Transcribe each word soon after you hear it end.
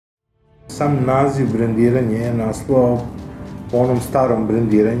sam naziv brendiranje je naslao po onom starom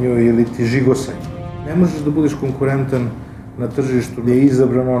brendiranju ili ti žigosanju. Ne možeš da budeš konkurentan na tržištu gde je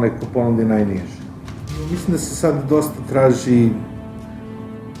izabran onaj ko ponudi najniže. Mislim da se sad dosta traži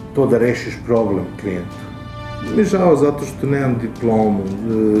to da rešiš problem klijentu. Mi je žao zato što nemam diplomu.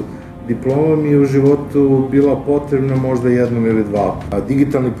 Diploma mi je u životu bila potrebna možda jednom ili dva. A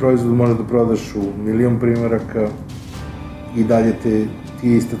digitalni proizvod možeš da prodaš u 1.000.000 primeraka i dalje ti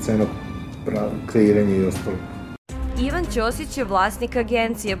je ista cena kreiranja i ostalo. Ivan Ćosić je vlasnik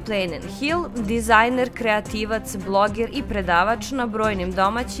agencije Plain & Hill, dizajner, kreativac, bloger i predavač na brojnim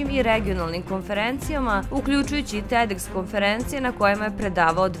domaćim i regionalnim konferencijama, uključujući i TEDx konferencije na kojima je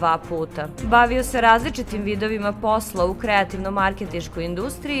predavao 2 puta. Bavio se različitim vidovima posla u kreativno-marketinškoj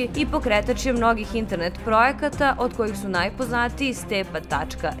industriji i pokretač je mnogih internet projekata, od kojih su najpoznatiji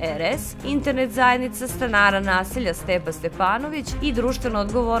Stepa.rs, internet zajednica stanara naselja Stepa Stepanović i društvena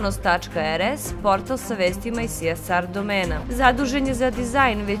odgovornost.rs, portal sa vestima i CSR domena. Zadužen je za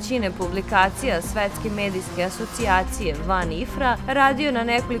dizajn većine publikacija Svetske medijske asocijacije Van IFRA, radio na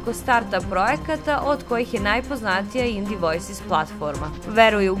nekoliko start-up projekata, od kojih je najpoznatija Indie Voices platforma.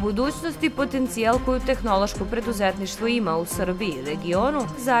 Veruje u budućnost i potencijal koju tehnološko preduzetništvo ima u Srbiji i regionu,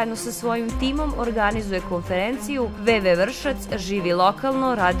 zajedno sa svojim timom organizuje konferenciju VV Vršac, živi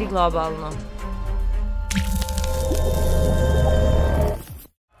lokalno, radi globalno.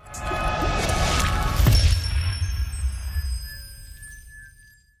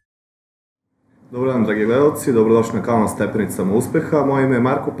 Dobar dan, dragi gledalci, dobrodošli na kanal Stepenicama uspeha. Moje ime je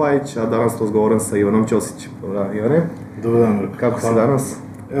Marko Pajić, a danas razgovaram sa Ivanom Ćosićem. Dobar dan, Ivane. Dobar dan, Marko. Kako si danas?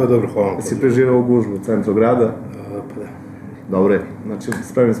 Evo, dobro, hvala. Jesi preživao u gužvu u centru grada? Pa da. Dobre, znači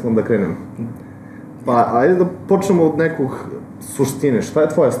spremni smo da krenemo. Pa, ajde da počnemo od nekog suštine. Šta je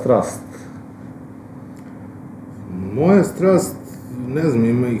tvoja strast? Moja strast, ne znam,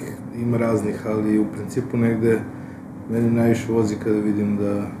 ima raznih, ali u principu negde meni najviše vozi kada vidim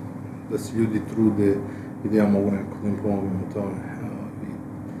da se ljudi trude i da ja mogu neko da im pomognem u tome.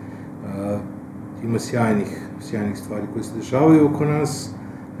 Ima sjajnih stvari koje se dešavaju oko nas,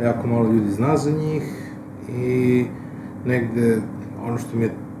 jako malo ljudi zna za njih i negde ono što mi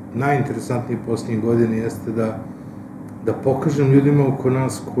je najinteresantnije poslednjih godina jeste da pokažem ljudima oko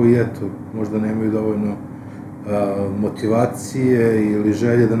nas koji, eto, možda nemaju dovoljno motivacije ili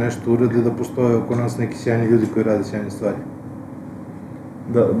želje da nešto urade, da postoje oko nas neki sjajni ljudi koji rade sjajne stvari.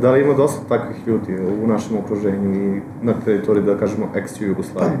 Da li ima dosta takvih ljudi u našem okruženju i na teritoriji, da kažemo,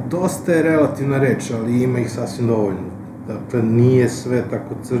 ex-Jugoslavije? Pa, dosta je relativna reč, ali ima ih sasvim dovoljno. Dakle, nije sve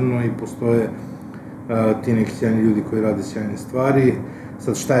tako crno i postoje ti neki sjajni ljudi koji rade sjajne stvari.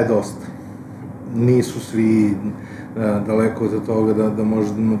 Sad, šta je dosta? Nisu svi daleko od toga da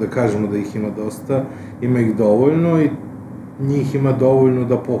možemo da kažemo da ih ima dosta. Ima ih dovoljno i njih ima dovoljno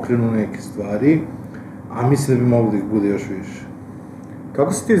da pokrenu neke stvari, a mislim da bi moglo da ih bude još više.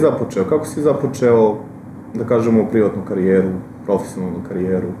 Kako si ti započeo? Kako si započeo, da kažemo, privatnu karijeru, profesionalnu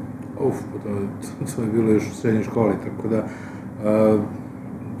karijeru? To je bilo još u srednjoj školi, tako da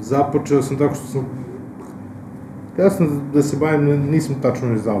započeo sam tako što sam htio sam da se bavim, nisam tačno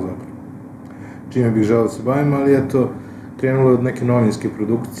ne znao zapravo čime bih želeo da se bavim, ali eto, krenulo je od neke novinske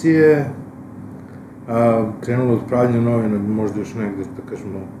produkcije, krenulo od pravljanja novina, možda još negde, da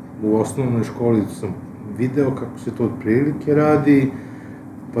kažemo, u osnovnoj školi sam video kako se to otprilike radi,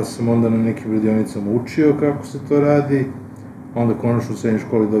 pa sam onda na nekim radionicama učio kako se to radi, onda konačno u srednjoj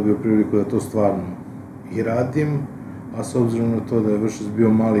školi dobio priliku da to stvarno i radim, a s obzirom na to da je Vršac bio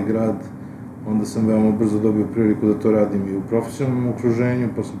mali grad, onda sam veoma brzo dobio priliku da to radim i u profesionalnom okruženju,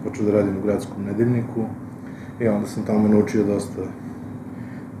 pa sam počeo da radim u gradskom nedeljniku i onda sam tamo naučio dosta,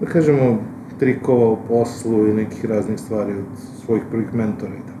 da kažemo, trikova u poslu i nekih raznih stvari od svojih prvih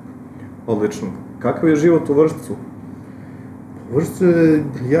mentora i tako. Odlično. Kakav je život u Vršcu? Vršac je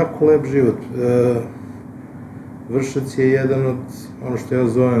jako lep život. Vršac je jedan od, ono što ja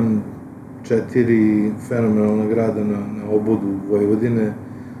zovem, 4 fenomenalna grada na obodu Vojvodine.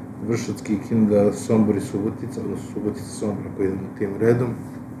 Vršac, Kikinda, Sombor i Subotica, odnosno Subotica, Sombor, ako idemo tim redom.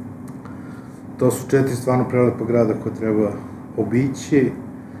 To su 4 stvarno prelepa grada koje treba obići.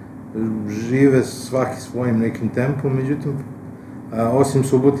 Žive svaki svojim nekim tempom, međutim, osim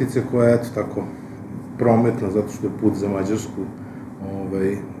Subotice koja je, eto tako, prometna, zato što je put za Mađarsku,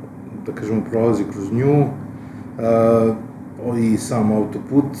 da kažemo, prolazi kroz nju, i sam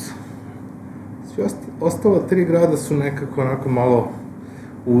autoput. Sve ostala 3 grada su nekako onako malo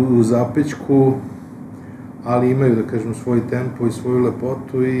u zapećku, ali imaju, da kažem, svoj tempo i svoju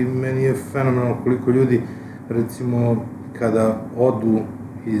lepotu i meni je fenomenalno koliko ljudi, recimo, kada odu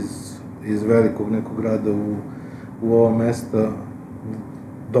iz velikog nekog grada u ova mesta,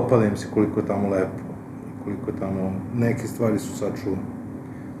 dopada im se koliko je tamo lepo, koliko je tamo, neke stvari su sačuvane.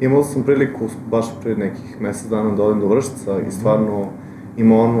 Imao sam priliku baš pre nekih mesec dana da odem do Vršca i stvarno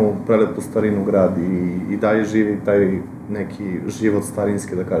ima onu prelepu starinu grad i dalje živi taj neki život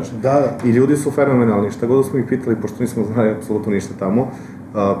starinski, da kažem. Da. I ljudi su fenomenalni, šta god smo ih pitali, pošto nismo znali apsolutno ništa tamo,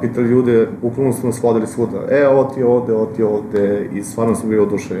 pitali ljude, upravo su nas vodili svuda, ovo ti ovde, i stvarno sam bio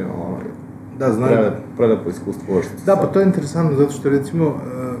oduševljen, da, znam. Prelepo iskustvo u Vršcu. Da, pa to je interesantno, zato što recimo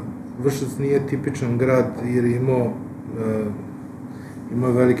Vršac nije tipičan grad jer je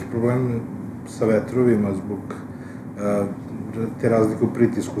imao velike probleme sa vetrovima zbog te razlike u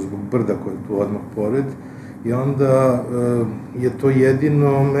pritisku, zbog brda koje je tu odmah pored, i onda je to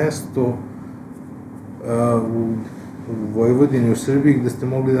jedino mesto u Vojvodini, u Srbiji, gde ste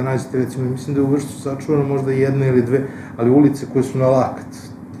mogli da nađete, recimo, mislim da je u Vršcu sačuvano možda jedna ili dve, ali ulice koje su na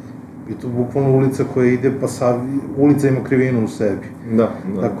lakat. I to bukvalno ulica koja ide, pa ulica ima krivinu u sebi. Da.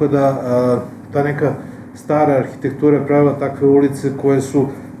 Tako da, ta neka stara arhitektura je pravila takve ulice koje su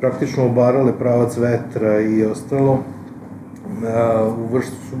praktično obarale pravac vetra i ostalo. U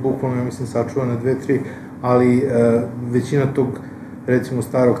Vršcu su bukvalno, ja mislim, sačuvane 2-3, ali većina tog, recimo,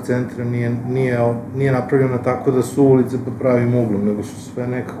 starog centra nije napravljena tako da su ulice pod pravim uglom, nego su sve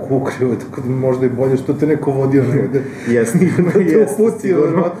nekako ukrivo, tako da možda i bolje što te neko vodio negde. Jeste, Uputio,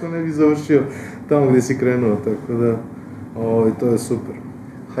 verovatno ne bi završio tamo gde si krenuo, tako da, to je super.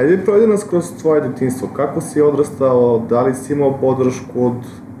 Hajde, provedi nas kroz tvoje detinjstvo. Kako si odrastao, da li si imao podršku od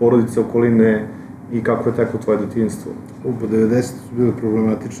porodice, okoline i kako je teklo tvoje detinjstvo? Po 90 su bile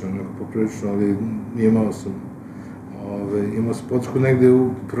problematične, onako poprilično, ali imao sam podršku negde,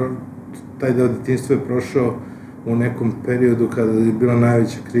 taj deo detinjstva je prošao u nekom periodu kada je bila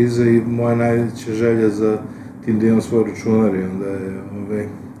najveća kriza i moja najveća želja za tim da imam svoj računar, i onda je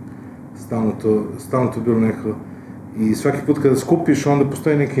stalno to bilo neko. I svaki put kada skupiš, onda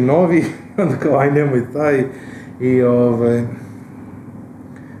postoji neki novi, onda kao, aj nemoj taj, i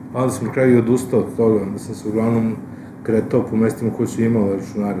onda sam na kraju odustao od toga, onda sam se uglavnom kretao po mestima koje su imale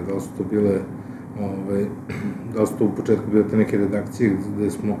računare, da li su to bile, da li su to u početku bile te neke redakcije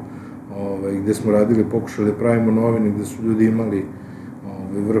gde smo radili, pokušali da pravimo novine, gde su ljudi imali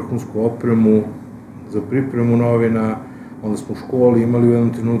vrhunsku opremu za pripremu novina, onda smo u školi imali u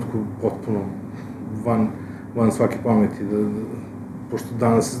jednom trenutku potpuno van svake pameti, pošto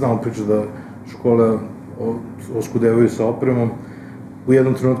danas se znamo priča da škole oskudevaju sa opremom, u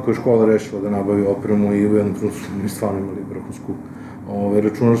jednom trenutku je škola rešila da nabavi opremu i u jednom trenutku smo mi stvarno imali vrhunsku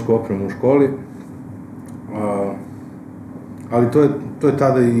računarsku opremu u školi, ali to je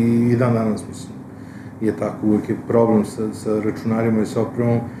tada i dan danas, mislim, je tako, uvijek je problem sa računarima i sa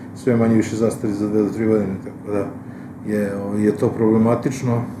opremom, sve manje više zastari za 2 do 3 godine, tako da je to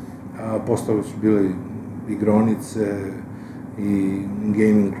problematično, a posle toga su bile igronice i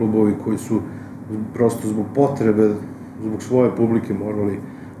gaming klubovi koji su prosto zbog potrebe, zbog svoje publike morali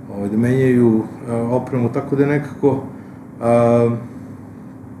da menjaju opremu, tako da je nekako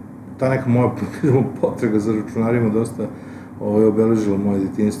ta neka moja potrega za računarima dosta obeležila moje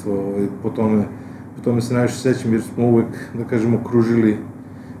detinjstvo, po tome se najviše sećam jer smo uvek, da kažemo, kružili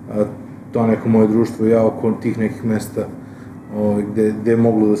to neko moje društvo i ja oko tih nekih mesta gde je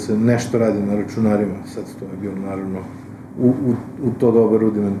moglo da se nešto radi na računarima, sad to je bilo naravno u to doba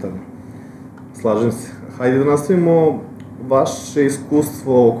rudimentarno. Slažem se. Hajde da nastavimo vaše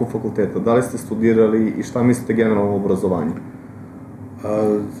iskustvo oko fakulteta. Da li ste studirali i šta mislite generalno o obrazovanju?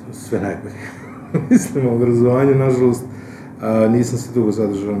 Sve najbolje. Mislim, o obrazovanju, nažalost, nisam se dugo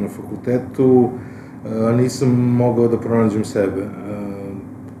zadržao na fakultetu, nisam mogao da pronađem sebe.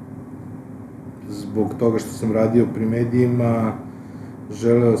 Zbog toga što sam radio pri medijima,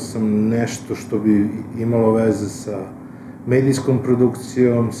 želeo sam nešto što bi imalo veze sa medijskom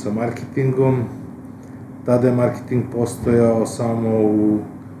produkcijom, sa marketingom. Tada je marketing postojao samo u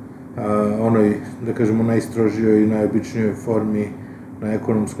onoj, da kažemo, najstrožijoj i najobičnijoj formi na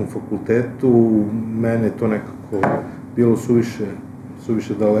ekonomskom fakultetu. Mene to nekako bilo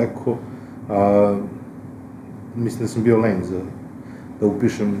suviše daleko. Mislim da sam bio lenj da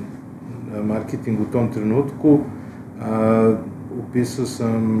upišem marketing u tom trenutku. Upisao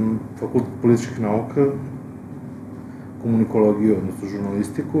sam fakultet političkih nauka, komunikologiju, odnosno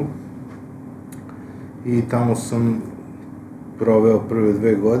žurnalistiku, i tamo sam proveo prve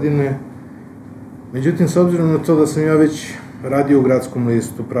 2 godine. Međutim, s obzirom na to da sam ja već radio u gradskom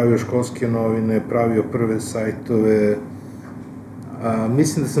listu, pravio školske novine, pravio prve sajtove,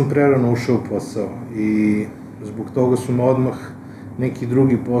 mislim da sam prerano ušao u posao i zbog toga su me odmah neki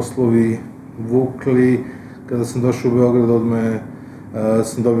drugi poslovi vukli. Kada sam došao u Beograd, odmah je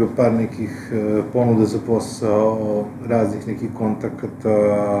sam dobio par nekih ponuda za posao, raznih nekih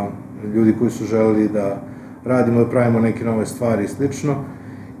kontakata, ljudi koji su želeli da radimo, da pravimo neke nove stvari i slično.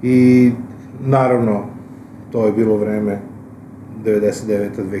 I naravno, to je bilo vreme 99.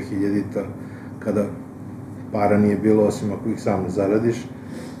 2000. kada para nije bilo, osim ako ih sam ne zaradiš.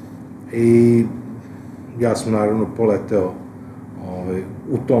 I ja sam naravno poleteo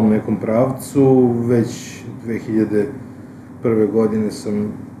u tom nekom pravcu. Već 2001. godine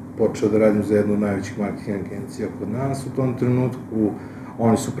sam počeo da radim za jednu od najvećih marketing agencija kod nas u tom trenutku.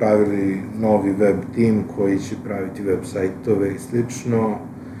 Oni su pravili novi web tim koji će praviti web sajtove i slično.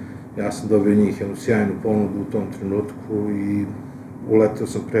 Ja sam dobio njih jednu sjajnu ponudu u tom trenutku i uleteo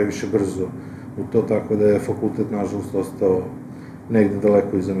sam previše brzo u to, tako da je fakultet, nažalost, ostao negde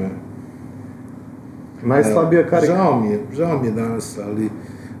daleko iza mene. Najslabija karika? Žao mi je danas, ali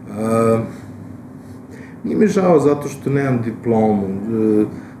nije mi žao zato što nemam diplomu.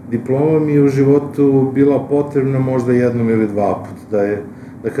 Diploma mi je u životu bila potrebna možda jednom ili dva puta,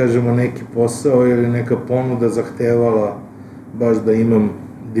 da kažemo neki posao ili neka ponuda zahtevala baš da imam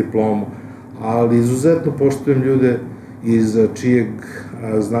diplomu, ali izuzetno poštujem ljude iz čijeg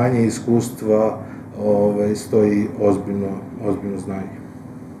znanja i iskustva stoji ozbiljno znanje.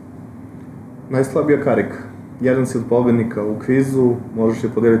 Najslabija karika. Jedan si od pobednika u kvizu, možeš je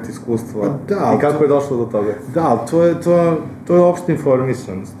podeliti iskustva. I kako je došlo do toga? Da, ali to je opšte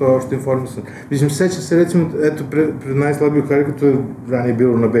informisanost, Mislim, sećam se, recimo, eto, pred najslabiju kariku, to je ranije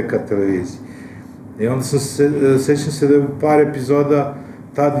bilo na BK televiziji. I onda sećam se da je par epizoda,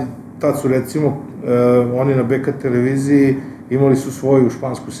 tad su, recimo, oni na BK televiziji imali su svoju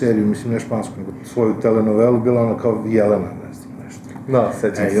špansku seriju, mislim, ne špansku, nego svoju telenovelu, bila ona kao Jelena, ne znam, nešto. Da,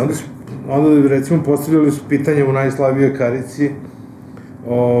 sećam se. I onda, recimo, postavljali su pitanje u najslabijoj karici,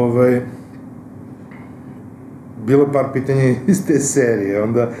 bilo je par pitanja iz te serije,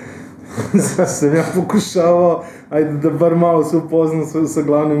 onda sam ja pokušavao, ajde da bar malo se upoznam sa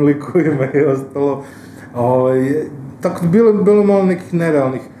glavnim likovima i ostalo. Tako da bilo malo nekih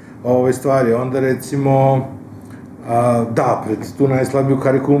nerealnih stvari, onda recimo, da, pred tu najslabiju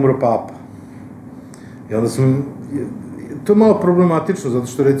kariku umro papa. I onda sam, to je malo problematično, zato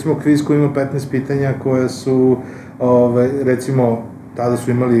što recimo kviz koji ima 15 pitanja koja su, recimo, tada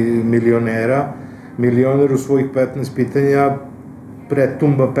su imali milioner u svojih 15 pitanja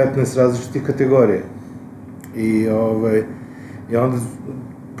pretumba 15 različitih kategorija. I onda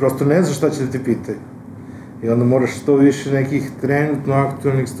prosto ne znaš šta će da ti pitaju. I onda moraš što više nekih trenutno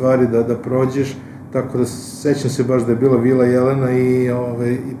aktualnih stvari da prođeš, tako da sećam se baš da je bila Vila Jelena i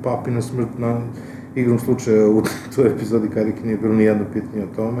papina smrt na igrom slučaja u toj epizodi karike nije bilo ni jedno pitanje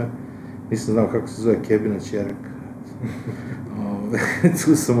o tome. Nisam znao kako se zove Kebina ćerka.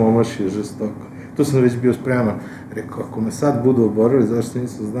 Tu sam omašio žestoko. Tu sam već bio spreman. Rekao, ako me sad budu oborili, zašto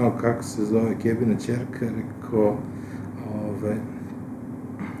nisam znao kako se zove Kebina ćerka,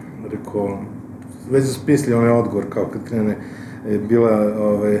 rekao, već sam smislio onaj odgovor, kao kad krene, bila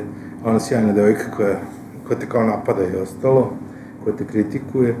ona sjajna devojka koja te kao napada i ostalo, koja te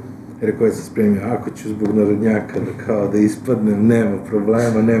kritikuje. Rekao, ja sam spremio, ako ću zbog narodnjaka da ispadnem, nema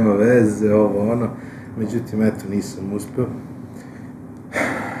problema, nema veze, međutim, eto, nisam uspeo.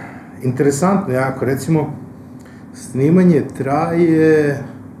 Interesantno jako, recimo, snimanje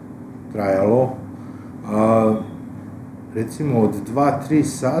trajalo, recimo od 2-3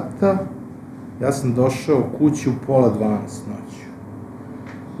 sata, ja sam došao kući u 11:30 noću.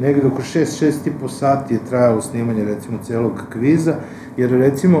 Negde oko 6-6,5 sati je trajalo snimanje, recimo, celog kviza, jer,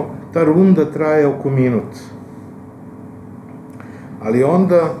 recimo, ta runda traje oko minut. Ali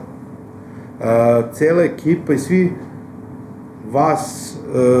onda, cela ekipa i svi vas,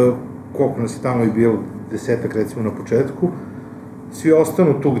 koliko nas je tamo i bilo, 10-ak, recimo, na početku, svi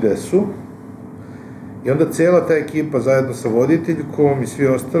ostanu tu gde su, i onda cela ta ekipa zajedno sa voditeljkom i svi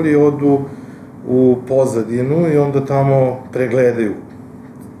ostali odu u pozadinu i onda tamo pregledaju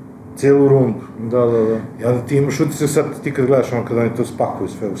celu rundu. Da. I onda ti imaš utisak, sad ti kad gledaš kad oni to spakuju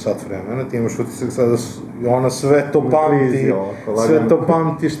sve u sat vremena, ti imaš utisak sad da ona sve to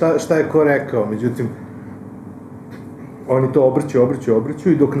pamti, šta je ko rekao, međutim, oni to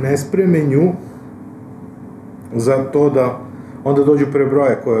obrću i dok ne spreme nju za to da onda dođu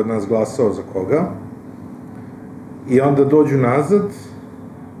prebroje ko je od nas glasao za koga i onda dođu nazad,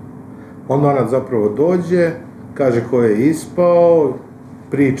 onda ona zapravo dođe, kaže ko je ispao,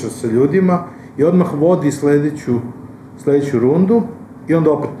 priča sa ljudima i odmah vodi sledeću rundu i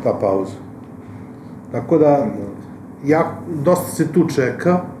onda opet ta pauza. Tako da, dosta se tu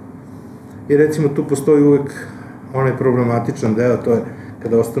čeka i recimo tu postoji uvek onaj problematičan deo, to je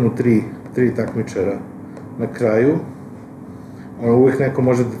kada ostanu tri takmičara na kraju, uvek neko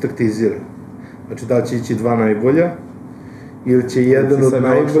može da taktizira. Znači, da li će ići dva najbolja, ili će jedan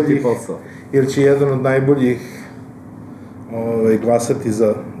od najboljih glasati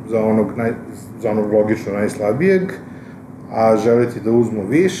za onog logično najslabijeg, a želiti da uzmu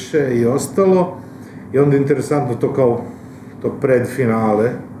više i ostalo. I onda je interesantno to kao to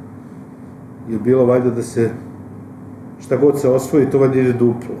predfinale je bilo valjda da se šta god se osvoji, to valjda ide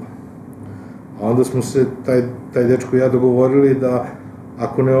duplo. A onda smo se, taj dečko i ja dogovorili da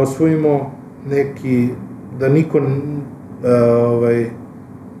ako ne osvojimo neki, da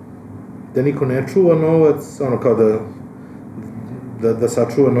niko ne čuva novac, ono kao da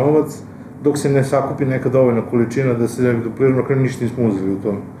sačuva novac, dok se ne sakupi neka dovoljna količina da se duplira, na kraju ništa nismo uzeli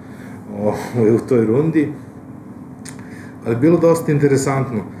u toj rundi. Ali bilo dosta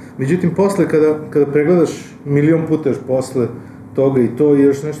interesantno. Međutim, posle, kada pregledaš milion puta još posle toga i to, i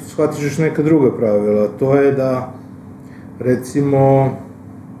još nešto shvatiš još neka druga pravila. To je da, recimo,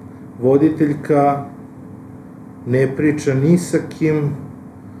 voditeljka ne priča ni sa kim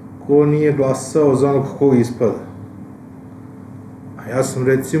ko nije glasao za onog ko ispada. A ja sam,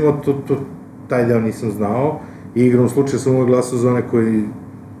 recimo, taj deo nisam znao, i igrom slučaja sam uvek glasao za one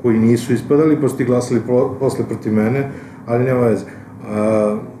koji nisu ispadali, pa su ti glasali posle protiv mene, ali nema veze.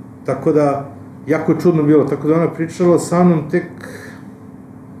 Tako da, jako je čudno bilo, tako da ona pričala sa mnom tek,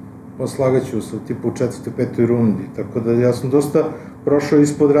 poslagaću se, tipa u 4. 5. rundi, tako da ja sam dosta prošao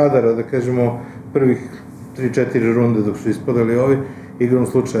ispod radara, da kažemo, prvih 3-4 runde dok su ispadali ovi, igrom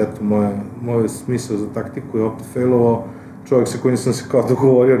slučaja, eto, moj smisao za taktiku je opet failovao, čovjek sa kojim sam se kao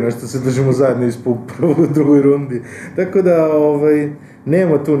dogovorio, nešto se držimo zajedno ispod u prvoj, drugoj rundi, tako da,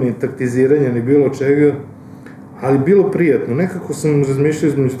 nema tu ni taktiziranja, ni bilo čega, ali bilo prijatno. Nekako sam razmišljao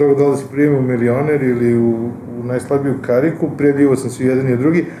između toga da li se prijemo u milioner ili u najslabiju kariku, prijavljivo sam se jedan i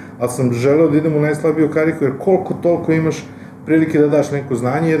drugi, ali sam želeo da idem u najslabiju kariku, jer koliko toliko imaš prilike da daš neko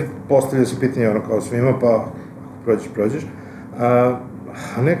znanje, jer postavlja se pitanje ono kao svima, pa ako prođeš. A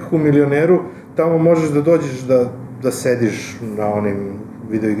nekako u milioneru, tamo možeš da dođeš da sediš na onim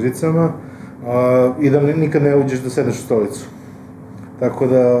videoigricama i da nikad ne uđeš da sedneš u stolicu. Tako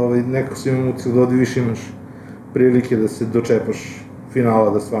da nekako si imam utisak da ovde više imaš prilike da se dočepaš finala,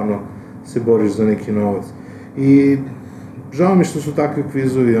 da stvarno se boriš za neki novac. I žao mi što su takvi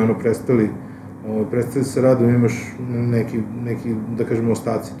kvizovi prestali sa radom, imaš neki, da kažemo,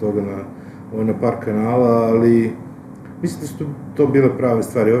 ostaci toga na par kanala, ali mislim da su to bile prave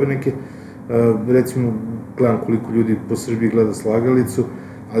stvari. Ove neke, recimo, gledam koliko ljudi po Srbiji gleda Slagalicu,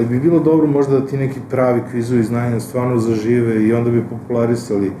 ali bi bilo dobro možda da ti neki pravi kvizovi znanja stvarno zažive i onda bi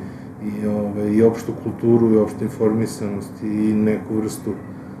popularisali i opštu kulturu i opštu informisanost i neku vrstu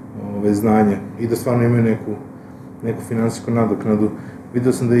znanja i da stvarno imaju neku finansijsku nadoknadu.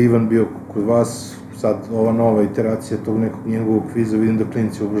 Video sam da je Ivan bio kod vas, sad ova nova iteracija tog nekog njegovog kviza, vidim da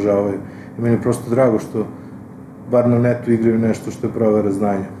klinci obožavaju. I meni je prosto drago što bar na netu igraju nešto što je provera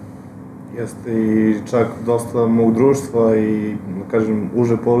znanja. Jeste, i čak dosta mog društva i, da kažem,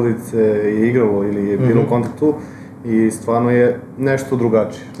 uže porodice je igralo ili je bilo u kontaktu i stvarno je nešto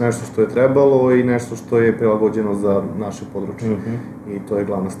drugačije, nešto što je trebalo i nešto što je prilagođeno za naše područje i to je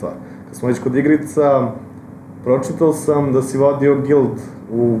glavna stvar. Kad smo već kod igrica, pročitao sam da si vodio guild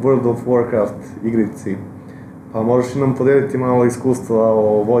u World of Warcraft igrici, pa možeš nam podeliti malo iskustva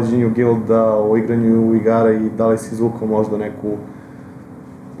o vođenju guilda, o igranju igara i da li si izvukao možda neku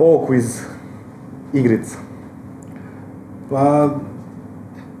pouku iz igrica? Pa,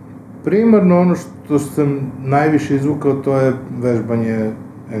 primarno ono što sam najviše izvukao to je vežbanje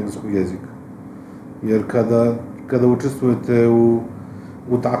engleskog jezika. Jer kada učestvujete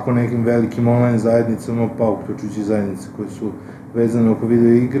u tako nekim velikim online zajednicama, pa uključujući zajednice koje su vezane oko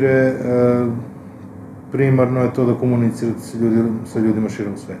video igre, primarno je to da komunicirate sa ljudima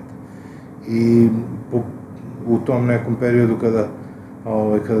širom sveta. I u tom nekom periodu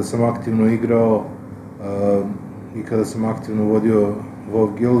kada sam aktivno igrao i kada sam aktivno vodio WoW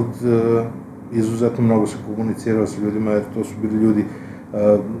Guild, izuzetno mnogo sam komunicirao sa ljudima, jer to su bili ljudi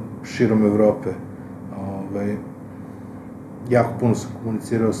širom Evrope. Jako puno sam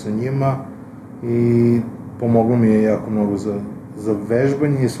komunicirao sa njima i pomoglo mi je jako mnogo za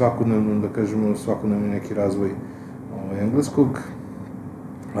vežbanje i svakodnevno, da kažemo, svakodnevno neki razvoj engleskog.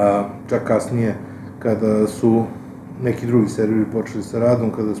 Čak kasnije, kada su neki drugi serveri počeli sa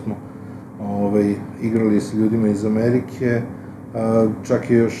radom, kada smo igrali sa ljudima iz Amerike, čak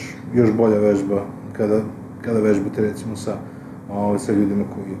je još bolja vežba kada vežbate recimo sa ljudima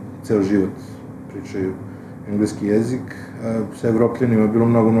koji ceo život pričaju engleski jezik. Sa Evropljanima je bilo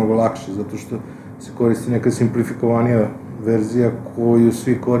mnogo lakše, zato što se koristi neka simplifikovanija verzija koju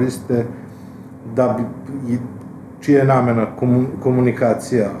svi koriste čija je namena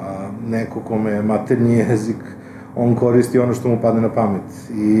komunikacija, a neko kome je maternji jezik, on koristi ono što mu padne na pamet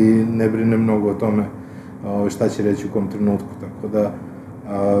i ne brine mnogo o tome šta će reći u kom trenutku, tako da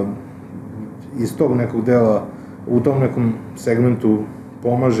iz tog nekog dela, u tom nekom segmentu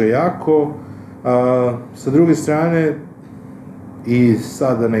pomaže jako. Sa druge strane, i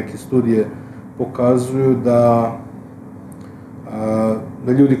sada neke studije pokazuju da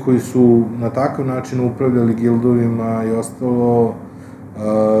ljudi koji su na takav način upravljali gildovima i ostalo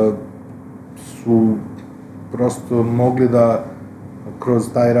su prosto mogli da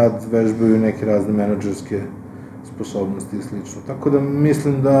kroz taj rad vežbaju neke razne menadžerske sposobnosti i slično. Tako da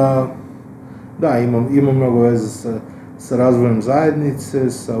mislim da, ima mnogo veze sa razvojem zajednice,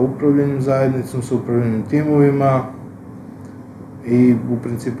 sa upravljanjem zajednicom, sa upravljanjem timovima i u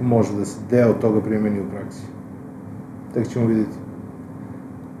principu može da se deo toga primeni u praksi. Tek ćemo vidjeti.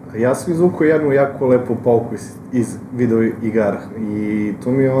 Ja sam izvukao jednu jako lepu pouku iz video igara i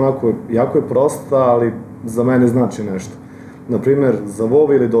to mi je onako, jako je prosta, ali za mene znači nešto. Naprimer, za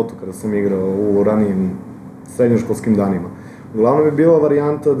WoW ili Dotu kada sam igrao u ranijim srednjoškolskim danima. Uglavnom je bila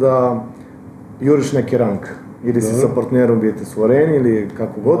varijanta da juriš neki rank, ili si sa partnerom bijete su u areni ili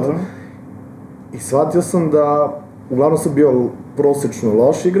kako god. I shvatio sam da, uglavnom sam bio prosečno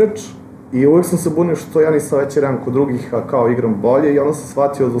loš igrač i uvijek sam se bunio što ja nisam veći rank od drugih, a kao igram bolje i onda sam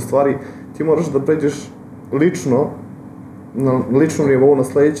shvatio da u stvari ti moraš da pređeš lično, na ličnom nivou na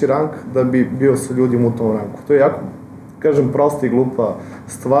sledeći rank da bi bio sa ljudima u tom ranku. To je jako, kažem, prosta i glupa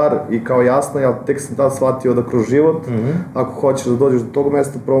stvar i kao jasna, ja tek sam tad shvatio da kroz život, ako hoćeš da dođeš do tog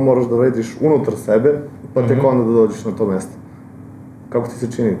mesta, prvo moraš da vrediš unutar sebe, pa tek onda da dođeš na to mesto. Kako ti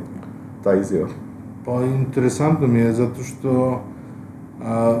se čini ta izjava? Pa interesantno mi je, zato što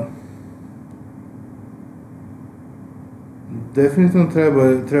definitivno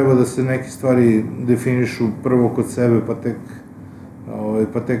treba da se neke stvari definišu prvo kod sebe,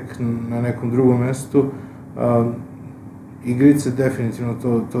 pa tek na nekom drugom mestu. Igrice definitivno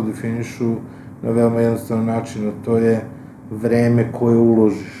to definišu na veoma jednostavan način, a to je vreme koje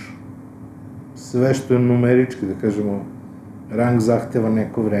uložiš. Sve što je numerički, da kažemo, rang zahteva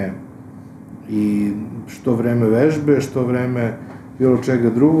neko vreme. I što vreme vežbe, što vreme bilo čega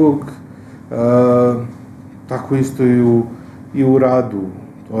drugog, tako isto i u radu.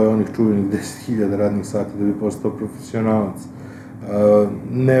 To je onih čuvenih 10.000 radnih sati da bi postao profesionalac.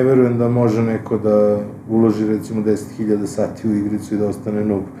 Ne verujem da može neko da uloži recimo 10.000 sati u igricu i da ostane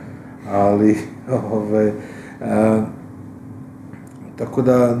noob, ali tako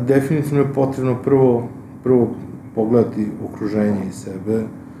da definitivno je potrebno prvo pogledati okruženje i sebe,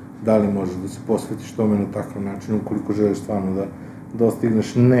 da li možeš da se posvetiš tome na takav način ukoliko želiš stvarno da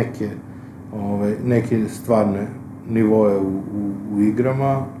dostigneš neke stvarne nivoe u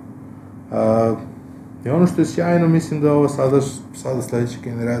igrama. I ono što je sjajno, mislim da ova sada sledeća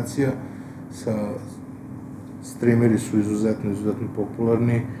generacija, streameri su izuzetno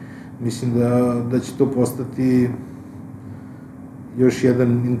popularni, mislim da će to postati još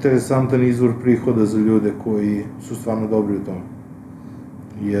jedan interesantan izvor prihoda za ljude koji su stvarno dobri u tome.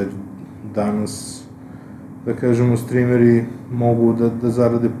 Jer danas, da kažemo, streameri mogu da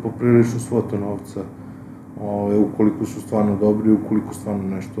zarade popriličnu svotu novca ukoliko su stvarno dobri, ukoliko stvarno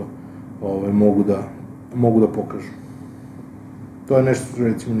nešto mogu da pokažu. To je nešto što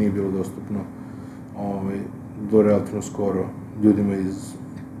recimo nije bilo dostupno do relativno skoro ljudima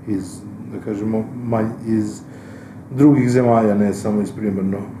iz, da kažemo, iz drugih zemalja, ne samo iz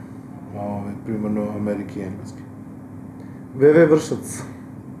primarno Amerike i Engleske. VV Vršac,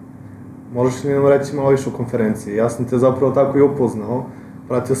 možeš li nam reći malo više o konferenciji? Ja sam te zapravo tako i upoznao,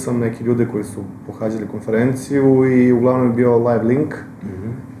 pratio sam neke ljude koji su pohađali konferenciju i uglavnom je bio live link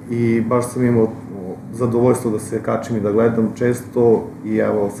i baš sam imao zadovoljstvo da se kačim i da gledam često i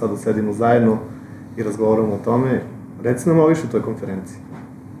evo sada sedimo zajedno i razgovaramo o tome. Reci nam malo više o toj konferenciji.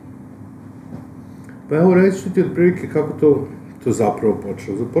 Pa evo reći ću ti otprilike kako to zapravo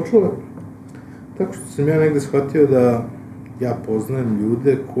počelo. Započelo je tako što sam ja negde shvatio da ja poznajem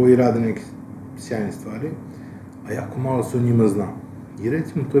ljude koji rade neke sjajne stvari, a jako malo se o njima zna. I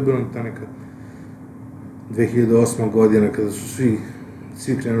recimo to je bilo ta neka 2008. godina kada su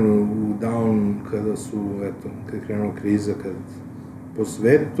svi krenuli u down, kada je krenula kriza po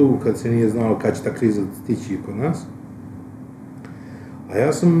svetu, kad se nije znalo kad će ta kriza stići i kod nas. A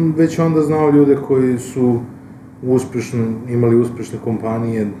ja sam već onda znao ljude koji su imali uspešne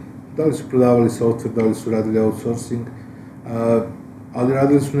kompanije, da li su prodavali software, da li su radili outsourcing, ali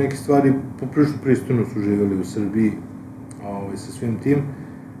radili su neke stvari, poprilično pristojno su živjeli u Srbiji sa svim tim.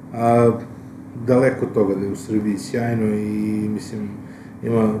 Daleko od toga da je u Srbiji sjajno i mislim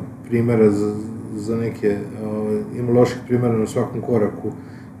ima primjera za neke, ima loših primjera na svakom koraku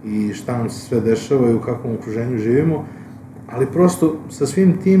i šta nam se sve dešava i u kakvom okruženju živimo, ali prosto sa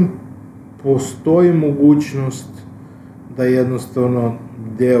svim tim postoji mogućnost da jednostavno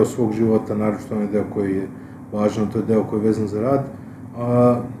deo svog života, naročito onaj deo koji je važan, to je deo koji je vezan za rad,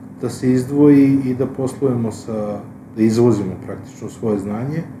 da se izdvoji i da poslujemo da izvozimo praktično svoje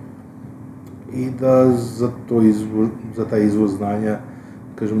znanje i da za taj izvoz znanja,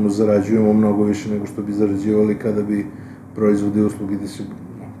 kažemo, zarađujemo mnogo više nego što bi zarađivali kada bi proizvodi i uslugi da se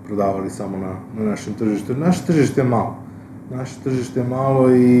prodavali samo na našem tržištu. Naše tržište je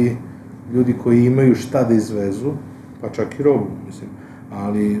malo i ljudi koji imaju šta da izvezu, pa čak i robu, mislim,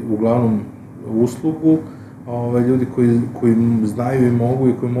 ali uglavnom uslugu, ljudi koji znaju i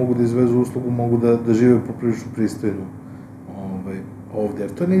mogu da izvezu uslugu, mogu da žive poprilično pristojno ovde.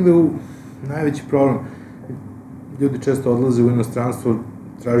 Jer to je negde najveći problem. Ljudi često odlaze u inostranstvo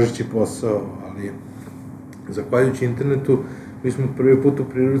tražeći posao, ali zahvaljujući internetu mi smo prvi put u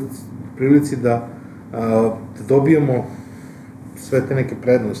prilici da dobijemo sve te neke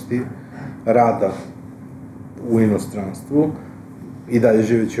prednosti rada u inostranstvu i dalje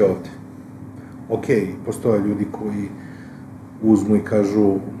živeći ovde. Okej, postoje ljudi koji uzmu i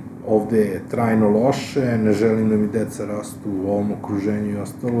kažu ovde je trajno loše, ne želim da mi deca rastu u ovom okruženju i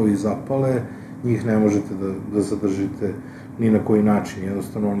ostalo i zapale, njih ne možete da zadržite ni na koji način,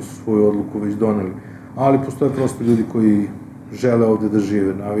 jednostavno oni su svoju odluku već doneli. Ali postoje prosto ljudi koji žele ovde da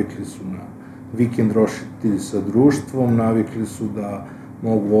žive, navikli su na vikend roštilj sa društvom, navikli su da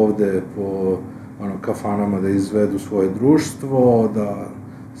mogu ovde po kafanama da izvedu svoje društvo, da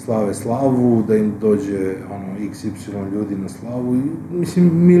slave slavu, da im dođe XY ljudi na slavu i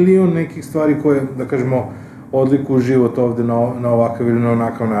mislim milion nekih stvari koje, da kažemo, odlikuju život ovde na ovakav ili na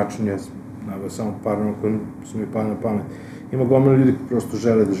onakav način. Ja sam naveo samo par koji su mi pali na pamet. Ima gomila ljudi koji prosto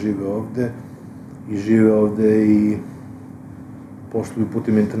žele da žive ovde i poštuju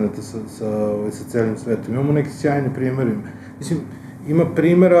putem interneta sa celim svetom. Imamo neke sjajne primere. Mislim, ima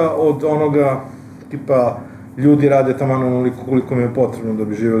primera od onoga tipa ljudi rade taman onoliko koliko mi je potrebno da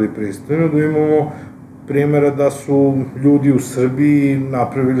bi živeli pristojno, da imamo primjera da su ljudi u Srbiji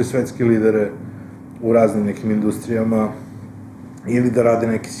napravili svetske lidere u raznim nekim industrijama ili da rade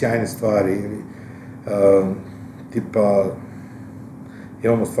neke sjajne stvari ili tipa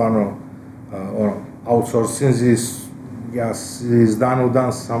imamo stvarno outsourcing ja iz dana u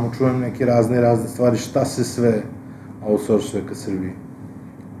dan samo čujem neke razne stvari šta se sve outsourcuje ka Srbiji.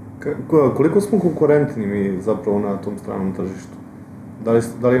 Koliko smo konkurentni mi zapravo na tom stranom tržištu?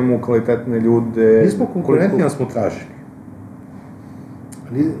 Da li imamo kvalitetne ljude? Nismo konkurentni, ali smo traženi.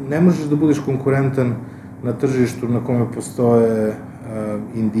 Ne možeš da budeš konkurentan na tržištu na kome postoje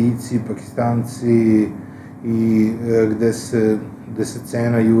Indijci, Pakistanci i gde se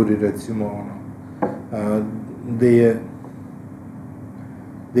cena juri, recimo, gde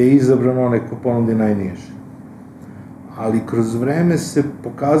je izabran onaj ko ponudi najniže. Ali kroz vreme se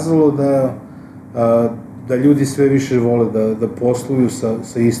pokazalo da ljudi sve više vole da posluju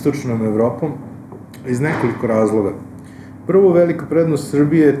sa istočnom Evropom iz nekoliko razloga. Prvo, velika prednost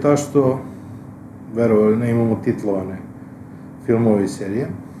Srbije je ta što, verovali, ne imamo titlovane filmove i serije.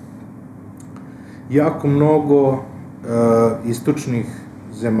 Jako mnogo istočnih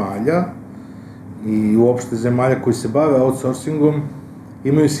zemalja i uopšte zemalja koji se bave outsourcingom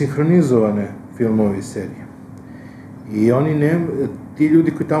imaju sinhronizovane filmove i serije. I ti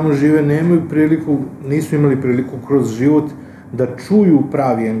ljudi koji tamo žive nisu imali priliku kroz život da čuju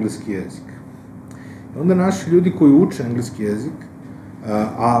pravi engleski jezik. I onda naši ljudi koji uče engleski jezik,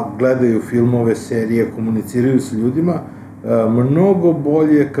 a gledaju filmove, serije, komuniciraju sa ljudima, mnogo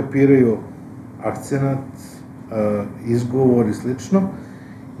bolje kapiraju akcenat, izgovor i slično.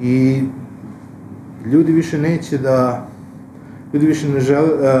 I ljudi više ne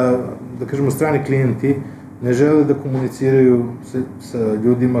žele, da kažemo strani klijenti, ne žele da komuniciraju sa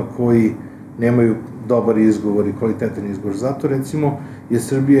ljudima koji nemaju dobar izgovor i kvalitetan izgovor. Zato, recimo, je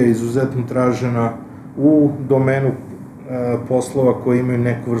Srbija izuzetno tražena u domenu poslova koji imaju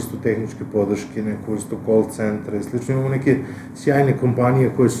neku vrstu tehničke podrške, neku vrstu call centra i slično. Imamo neke sjajne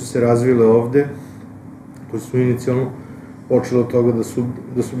kompanije koje su se razvile ovde, koje su inicijalno počele od toga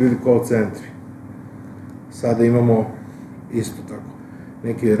da su bili call centri. Sada imamo isto tako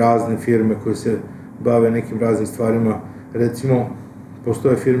neke razne firme koje se bave nekim raznim stvarima. Recimo,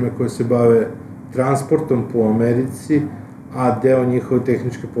 postoje firme koje se bave transportom po Americi, a deo njihove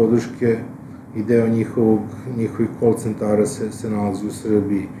tehničke podrške i deo njihovih call centara se nalazi u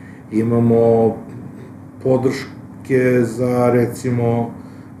Srbiji. Imamo podrške za, recimo,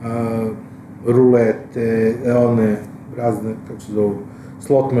 rulete, one razne, kako se zovu,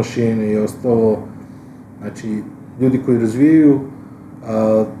 slot mašine i ostalo, znači ljudi koji razvijaju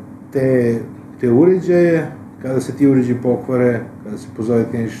te uređaje, kada se ti uređaji pokvare, kada se pozove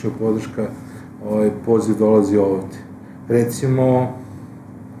tehnička podrška, poziv dolazi ovde. Recimo,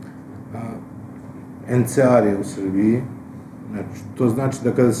 NCR je u Srbiji, znači, to znači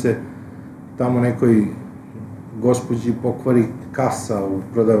da kada se tamo nekoj gospođi pokvari kasa u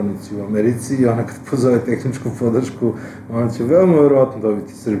prodavnici u Americi i ona kad pozove tehničku podršku, ona će veoma verovatno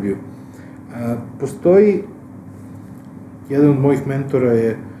dobiti Srbiju. Postoji, jedan od mojih mentora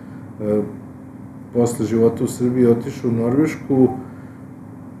je posle života u Srbiji otišao u Norvešku.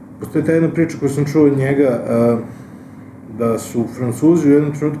 Postoji ta jedna priča koju sam čuo od njega, da su Francuzi u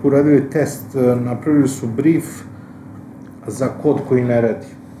jednom trenutku uradili test, napravili su brief za kod koji ne radi.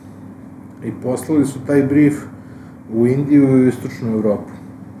 I poslali su taj brief u Indiju i u Istočnu Evropu.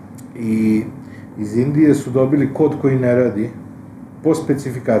 I iz Indije su dobili kod koji ne radi po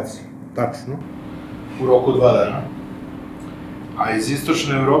specifikaciji, tačno, u roku 2 dana. A iz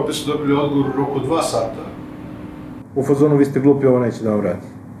Istočne Evrope su dobili odgovor u roku 2 sata. U fazonu, vi ste glupi, ovo neće da vam radi.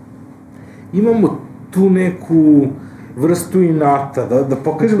 Imamo tu neku vrstu inata, da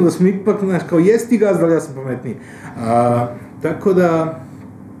pokažemo da smo ipak, znaš, kao jesi ti gazda, ali ja sam pametniji. Tako da,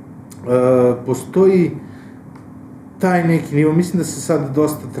 postoji taj neki nivo, mislim da se sad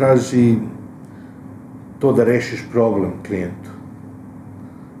dosta traži to da rešiš problem klijentu.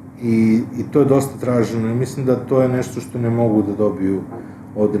 I to je dosta traženo i mislim da to je nešto što ne mogu da dobiju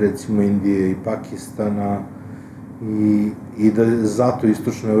od recimo Indije i Pakistana i da zato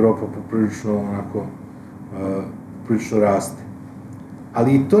Istočna Evropa poprilično onako prilično raste.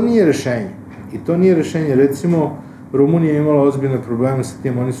 Ali i to nije rešenje. I to nije rešenje. Recimo, Rumunija je imala ozbiljne probleme sa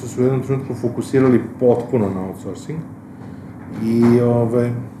tim, oni su se u jednom trenutku fokusirali potpuno na outsourcing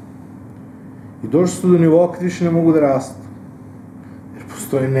i došli su do nivoa kad više ne mogu da rastu. Jer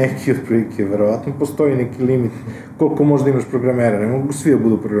postoji neki otprilike, verovatno postoji neki limit koliko možda imaš programera, ne mogu svi da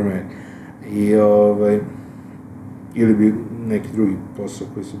budu programeri. Ili bi neki drugi posao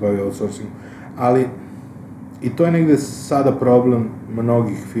koji se bavi outsourcingom. Ali i to je negde sada problem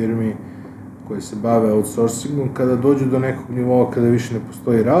mnogih firmi koji se bave outsourcingom, kada dođu do nekog nivoa kada više ne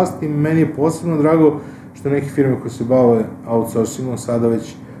postoji rast i meni je posebno drago što neke firme koje se bave outsourcingom sada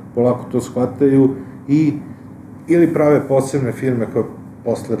već polako to shvataju i ili prave posebne firme koje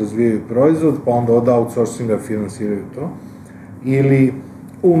posle razvijaju proizvod, pa onda od outsourcinga finansiraju to, ili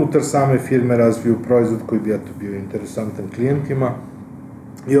unutar same firme razviju proizvod koji bi bio interesantan klijentima.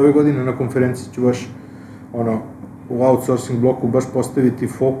 I ove godine na konferenciji ću baš u outsourcing bloku baš postaviti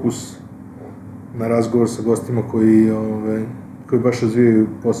fokus na razgovor sa gostima koji baš razvijaju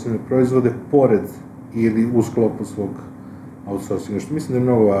posebne proizvode pored ili u sklopu svog outsourcinga, što mislim da je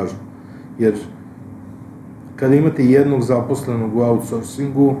mnogo važno. Jer kada imate jednog zaposlenog u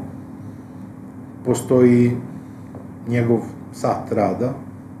outsourcingu, postoji njegov sat rada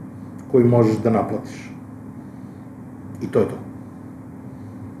koji možeš da naplatiš. I to je to.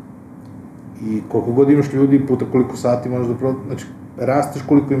 I koliko god imaš ljudi, puta koliko sati možeš da prodaš, znači rasteš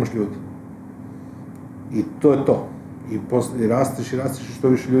koliko imaš ljudi. I to je to. I rasteš i što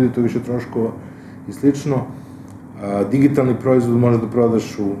više ljudi, to više troškova i slično. Digitalni proizvod možeš da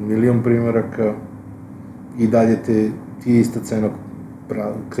prodaš u 1.000.000 primeraka i dalje ti je ista cena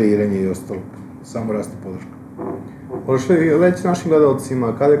kreiranja i ostalog. Samo raste podrška. Možeš li reći našim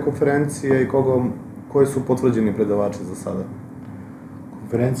gledalcima kada je konferencija i koji su potvrđeni predavači za sada?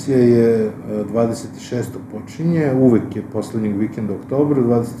 Konferencija je 26. počinje, uvek je poslednjeg vikenda oktobra,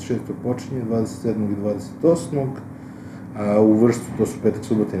 26. počinje, 27. i 28. U Vršcu to su petak,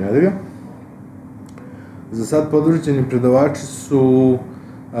 subota i nedelja. Za sad potvrđeni predavači su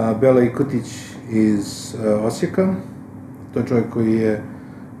Bela Ikotić iz Osijeka, to je čovjek koji je,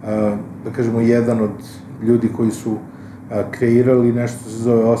 da kažemo, jedan od ljudi koji su kreirali nešto što se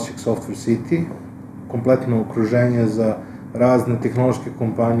zove Osijek Software City, kompletno okruženje za razne tehnološke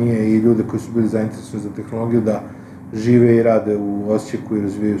kompanije i ljude koji su bili zainteresovani za tehnologiju da žive i rade u Osijeku i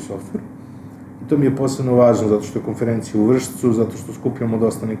razvijaju software. I to mi je posebno važno zato što je konferencija u Vršcu, zato što skupljamo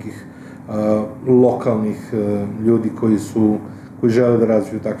dosta nekih lokalnih ljudi koji žele da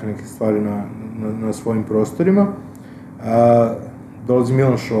razviju takve neke stvari na svojim prostorima. Dolazi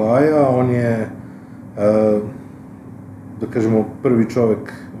Milan Šolaja, on je, da kažemo, prvi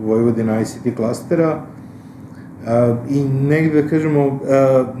čovek Vojvodina ICT klastera i negde, da kažemo,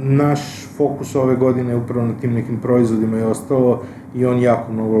 naš fokus ove godine je upravo na tim nekim proizvodima i ostalo i on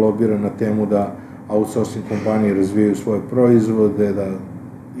jako mnogo lobira na temu da outsourcing kompanije razvijaju svoje proizvode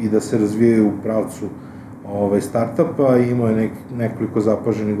i da se razvijaju u pravcu startupa i imao je nekoliko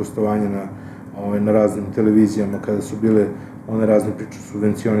zapaženih gostovanja na raznim televizijama kada su bile one razne priče o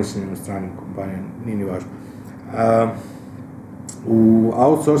subvencionisanju stranim kompanijama, nije ni važno. U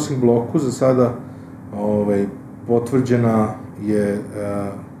outsourcing bloku za sada potvrđena je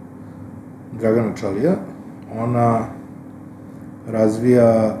Dragana Čalija. Ona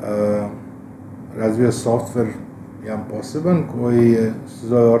razvija softver, jedan poseban, koji se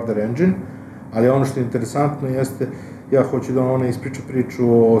zove Order Engine, ali ono što je interesantno jeste, ja hoću da ona ispriča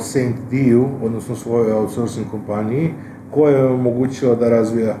priču o Saint D-u, odnosno svojoj outsourcing kompaniji, koja je omogućila da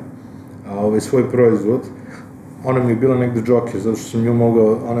razvija svoj proizvod. Ona mi je bila negde džoker, zato što sam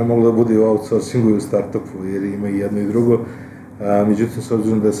ona je mogla da bude i u outsourcingu i u startupu, jer ima i jedno i drugo. Međutim, s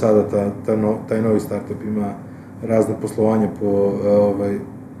obzirom da je sada taj novi startup ima razne poslovanja po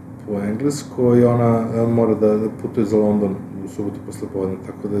Engleskoj, ona mora da putuje za London u subotu posle podne,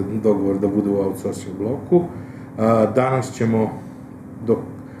 tako da je dogovor da bude u outsourcing bloku. Danas ćemo,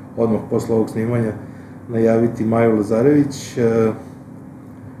 odmah posle ovog snimanja, najaviti Maju Lazarević.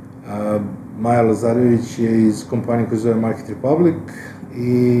 Maja Lazarević je iz kompanije koja se zove Market Republic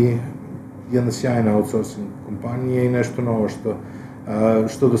i jedna sjajna outsourcing kompanija i nešto novo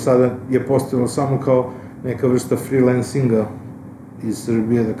što do sada je postavilo samo kao neka vrsta freelancinga iz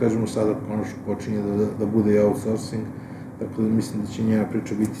Srbije, da kažemo sada konačno počinje da bude i outsourcing, tako da mislim da će njena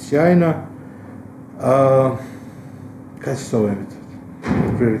priča biti sjajna. Kada će se ovo emitovati?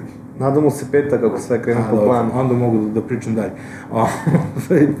 Od prilike? Nadamo se petak kako sve krenu po planu. Onda mogu da pričam dalje.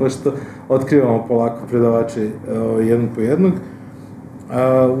 Pošto otkrivamo polako predavače jednog po jednog.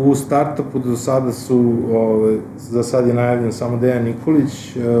 U startupu do sada za sad je najavljen samo Dejan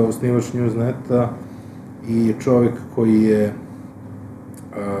Nikolić, osnivač Newsneta i čovjek koji je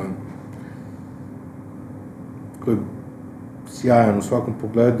sjajan u svakom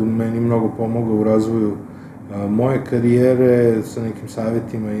pogledu, meni mnogo pomogao u razvoju moje karijere sa nekim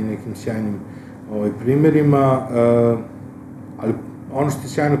savjetima i nekim sjajnim primerima, ali ono što je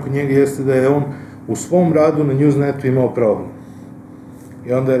sjajno kod njega jeste da je on u svom radu na Newsnetu imao problem.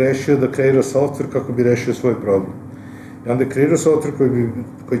 I onda je rešio da kreira softver kako bi rešio svoj problem. I onda je kreirao softver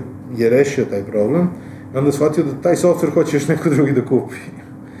koji je rešio taj problem i onda je shvatio da taj softver hoće još neko drugi da kupi.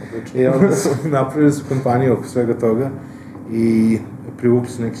 I onda su napravili su kompaniju oko svega toga i privukli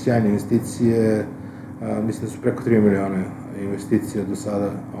su neke sjajne investicije, mislim da su preko 3 miliona investicija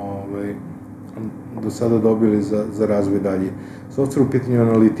do sada dobili za razvoj dalje. Softver u pitanju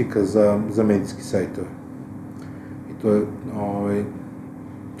analitika za medijski sajtove. I to je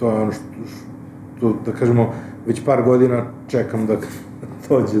ono što, da kažemo, već par godina čekam da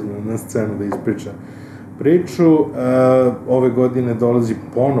dođe na scenu da ispriča priču. Ove godine dolazi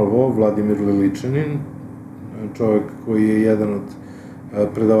ponovo Vladimir Liličanin, čovjek koji je jedan od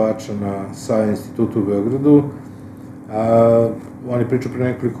predavača na SAE institutu u Beogradu. On je pričao pre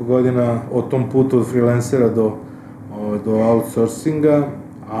nekoliko godina o tom putu od freelancera do outsourcinga,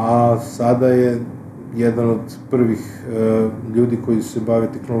 a sada je jedan od prvih ljudi koji se bave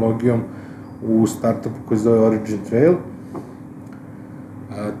tehnologijom u startupu koji se zove Origin Trail.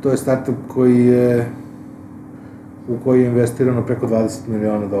 To je startup u koji je investirano preko $20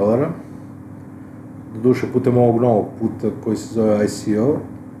 miliona. Doduše putem ovog novog puta koji se zove ICO,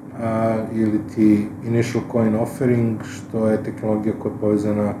 ili ti Initial Coin Offering, što je tehnologija koja je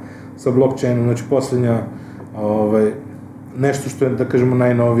povezana sa blockchainom, znači poslednja, nešto što je, da kažemo,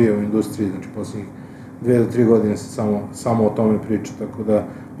 najnovije u industriji, znači poslednjih 2 do 3 godine se samo o tome priča, tako da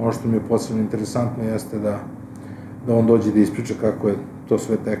ono što mi je posebno interesantno jeste da on dođe da ispriča kako je to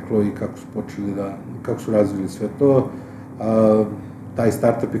sve teklo i kako su počeli kako su razvili sve to. Taj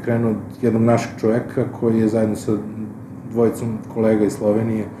startup je krenuo od jednog našeg čoveka koji je zajedno sa dvojicom kolega iz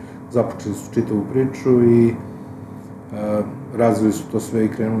Slovenije započeli su čitavu priču i razvili su to sve i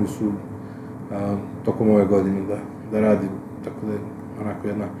krenuli su tokom ove godine da radi, tako da je onako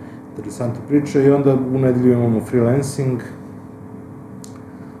jedna interesantna priča. I onda u nedelju imamo freelancing.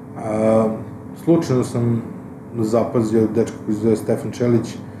 Slučajno sam zapazio dečka koji se zove Stefan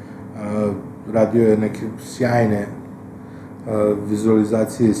Čelić, radio je neke sjajne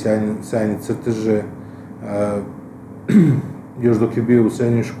vizualizacije, sjajne crteže, još dok je bio u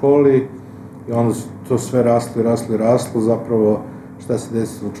srednjoj školi, i onda to sve raslo, zapravo šta se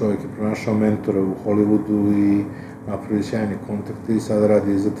desilo, čovjek je pronašao mentora u Hollywoodu i napravio sjajne kontakte i sada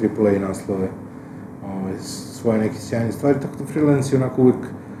radi za AAA naslove svoje neke sjajne stvari, tako da freelance je onako uvijek,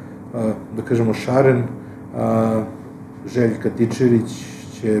 da kažemo, šaren. Željka Tičerić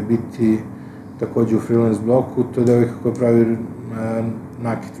će biti takođe u freelance bloku, to je devojka koja pravi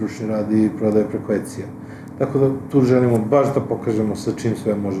nakit, ručni rad i prodaje preko Etsija. Tako da tu želimo baš da pokažemo sa čim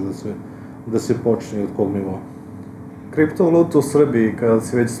sve može da se počne i od kog nivoa. Kriptovaluta u Srbiji, kada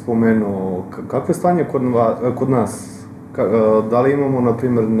si već spomenuo, kakve stanje kod nas? Da li imamo, na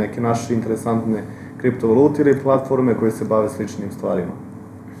primjer, neke naše interesantne kriptovalute ili platforme koje se bave sličnim stvarima?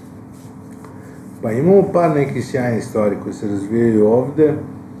 Pa imamo par nekih sjajnih stvari koje se razvijaju ovde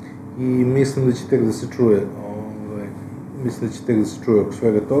i mislim da će tek da se čuje. Mislim da će tek da se čuje oko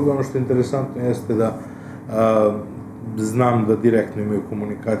svega toga. Ono što je interesantno jeste da znam da direktno imaju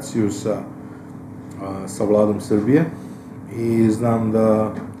komunikaciju sa vladom Srbije i znam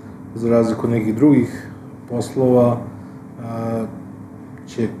da, za razliku od nekih drugih poslova,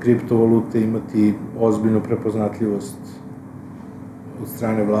 će kriptovalute imati ozbiljnu prepoznatljivost od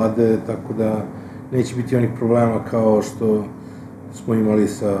strane vlade, tako da neće biti onih problema kao što smo imali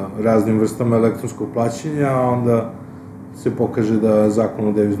sa raznim vrstama elektronskog plaćanja, a onda se pokaže da zakon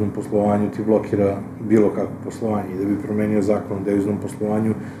o deviznom poslovanju ti blokira bilo kakvo poslovanje i da bi promenio zakon o deviznom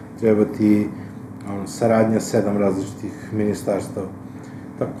poslovanju treba ti saradnja 7 različitih ministarstava.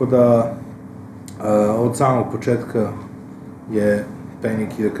 Tako da od samog početka je taj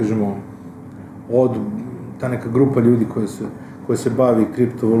neki, da kažemo, ta neka grupa ljudi koja se bavi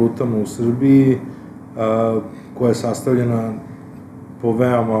kriptovalutama u Srbiji, koja je sastavljena po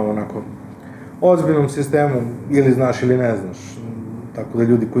veoma onako ozbiljnom sistemu, ili znaš ili ne znaš, tako da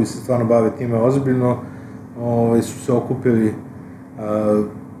ljudi koji se stvarno bave time ozbiljno su se okupili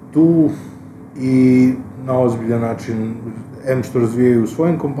tu i na ozbiljan način, em što razvijaju u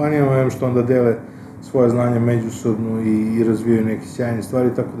svojim kompanijama, em što onda dele svoje znanje međusobno i razvijaju neke sjajne stvari,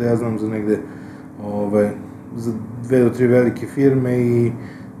 tako da ja znam za negde za 2 do 3 velike firme i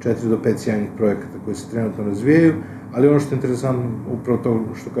 4 do 5 sjajnih projekata koji se trenutno razvijaju, ali ono što je interesantno, upravo to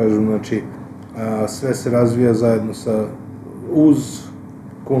što kažem, znači, sve se razvija zajedno uz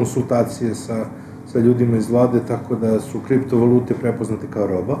konsultacije sa ljudima iz vlade, tako da su kriptovalute prepoznate kao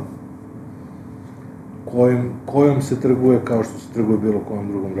roba, kojom se trguje kao što se trguje bilo kojom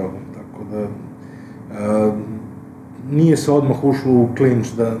drugom robom, tako da nije se odmah ušlo u klinč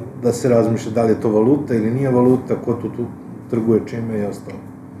da se razmišlja da li je to valuta ili nije valuta, ko tu trguje čime i ostalo.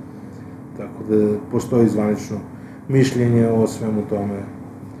 Tako da postoji zvanično mišljenje o svemu tome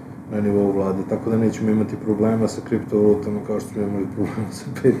na nivou vlade, tako da nećemo imati problema sa kriptovalutama kao što smo imali problema sa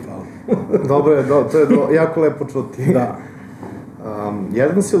PayPalom. Dobro je, to je jako lepo čuti. Da.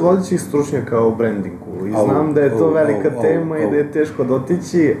 Jedan si od vodećih stručnjaka o brandingu i znam da je to velika tema i da je teško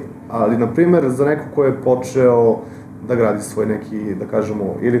dotići, ali, na primer, za neko ko je počeo da gradi svoj neki, da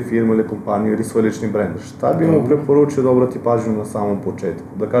kažemo, ili firmu ili kompaniju ili svoj lični brend, šta bi mu preporučio da obrati pažnju na samom početku?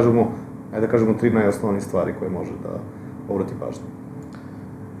 Da kažemo 3 najosnovnije stvari koje može da obrati pažnju.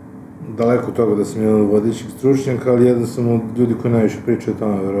 Daleko od toga da sam jedan od vodećih stručnjaka, ali jedan sam od ljudi koji najviše pričaju o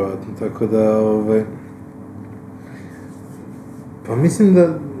tome, verovatno, tako da, pa mislim da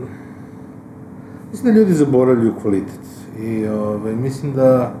ljudi zaboravljaju kvalitet i mislim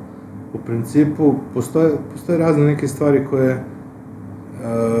da u principu postoje razne neke stvari koje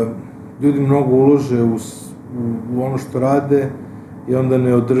ljudi mnogo ulože u ono što rade i onda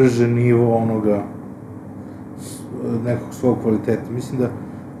ne održe nivo onoga nekog svog kvaliteta. Mislim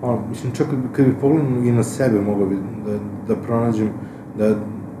čak kad bih pogledao i na sebe mogao bi da pronađem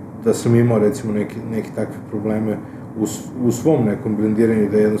da sam imao recimo neke takve probleme u svom nekom brendiranju,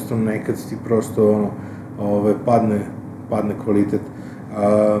 da jednostavno nekad ti prosto padne kvalitet.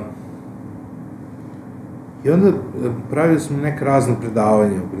 I onda pravili smo neka razna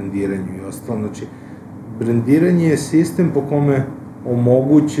predavanja o brendiranju i ostalo. Znači, brendiranje je sistem po kome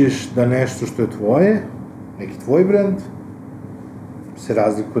omogućiš da nešto što je tvoje, neki tvoj brend, se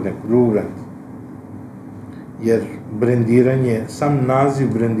razlikuje od nekog drugog brenda. Jer brendiranje, sam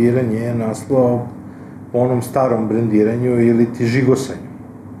naziv brendiranje je nastao po onom starom brendiranju ili ti žigosanju.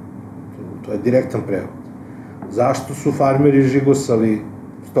 To je direktan prevod. Zašto su farmeri žigosali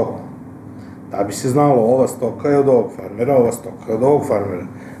stoku? Da bi se znalo, ova stoka je od ovog farmera, ova stoka je od ovog farmera.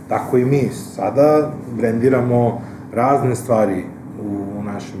 Tako i mi sada brendiramo razne stvari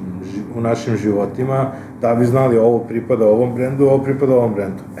u našim životima, da bi znali ovo pripada ovom brendu, ovo pripada ovom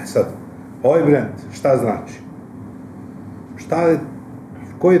brendu. Sad, ovaj brend, šta znači?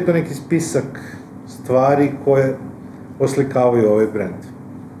 Koji je to neki spisak stvari koje oslikavaju ovaj brend?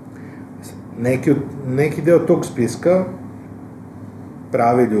 Neki deo tog spiska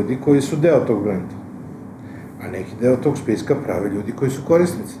prave ljudi koji su deo tog brenda, a neki deo tog spiska prave ljudi koji su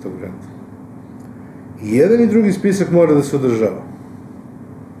korisnici tog brenda. I jedan i drugi spisak mora da se održava.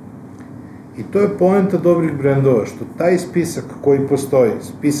 I to je poenta dobrih brendova, što taj spisak koji postoji,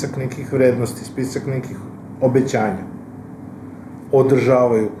 spisak nekih vrednosti, spisak nekih obećanja,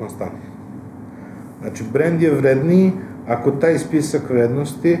 održavaju konstantno. Znači, brend je vredniji ako taj spisak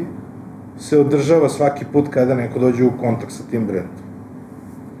vrednosti se održava svaki put kada neko dođe u kontakt sa tim brendom.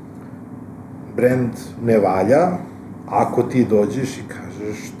 Brend ne valja ako ti dođeš i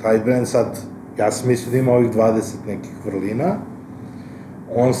kažeš, taj brand sad, ja sam mislio da ima ovih 20 nekih vrlina,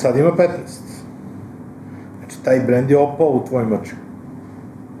 on sad ima 15. Znači, taj brand je opao u tvojim očima.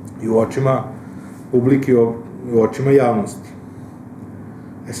 I u očima publike, i u očima javnosti.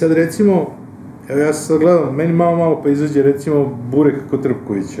 Sad recimo, evo ja sam sad gledao, meni malo pa izađe recimo Burek kod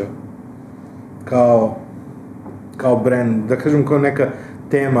Trpkovića, kao brand, da kažem kao neka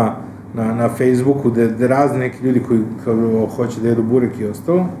tema na Facebooku, gde razni neki ljudi koji hoće da jedu burek i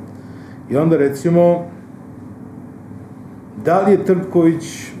ostalo. I onda recimo, da li je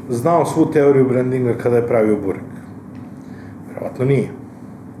Trpković znao svu teoriju brandinga kada je pravio burek? Verovatno nije.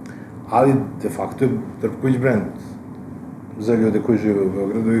 Ali, de facto je Trpković brand za ljude koji žive u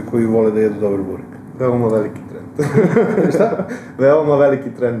Beogradu i koji vole da jedu dobar burek. Veoma veliki trend. Šta? Veoma veliki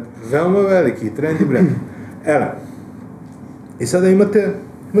trend. Veoma veliki trend i brand. Evo. I sada imate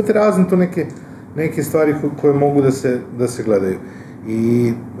razne to neke stvari koje mogu da se gledaju.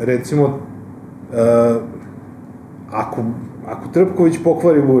 I recimo, ako Trpković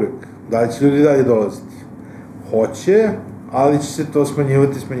pokvari burek, da li će ljudi dalje dolaziti? Hoće, ali će se to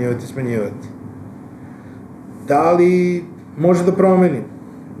smanjivati. Da li može da promeni?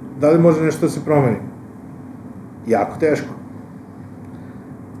 Da li može nešto da se promeni? Jako teško.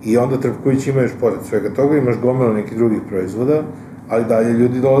 I onda Trpković ima još pored svega toga, imaš gomilu nekih drugih proizvoda, ali dalje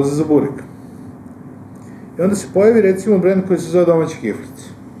ljudi dolaze za burek. I onda se pojavi recimo brend koji se zove Domaće kiflice.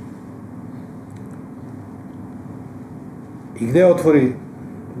 I gde otvori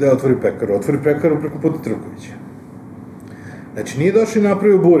pekaru? Otvori pekaru preko puta Trpkovića. Znači, nije došao i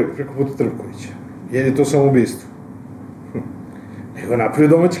napravio burek preko puta Trpkovića, jer je to samoubistvo. Nego napravio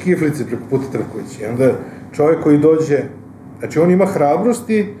Domaće kiflice preko puta Trpkovića. I onda čovjek koji dođe, znači on ima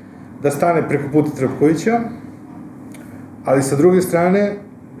hrabrosti da stane preko puta Trpkovića, ali sa druge strane,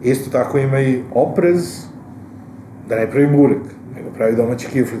 isto tako ima i oprez da ne pravi burek, nego pravi Domaće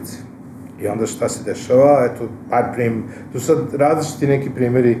kiflice. I onda šta se dešava, eto, tu sad različiti neki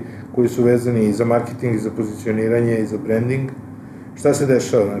primjeri koji su vezani i za marketing, i za pozicioniranje, i za branding. Šta se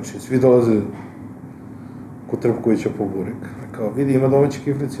dešava, znači, svi dolaze kod Trpkovića po burek. Kao, vidi, ima Domaće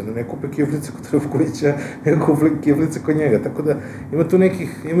kiflice, da ne kupe kiflice kod Trpkovića, nego kupe kiflice kod njega. Tako da, ima tu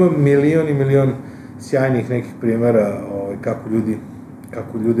ima milion i milion sjajnih nekih primjera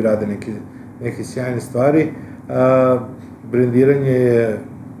kako ljudi rade neke sjajne stvari. Brendiranje je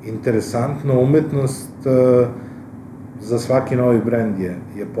interesantno, umetnost za svaki novi brend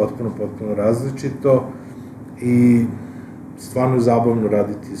je potpuno različito i stvarno je zabavno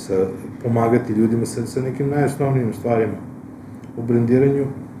raditi, pomagati ljudima sa nekim najosnovnijim stvarima u brendiranju,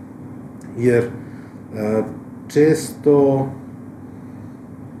 jer često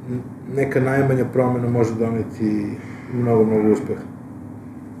neka najmanja promena može doneti mnogo uspeha.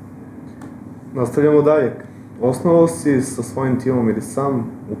 Nastavljamo dalje. Osnovao si sa svojim timom ili sam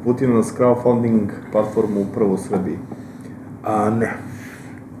uputio nas crowdfunding platformu upravo u Srbiji? Ne.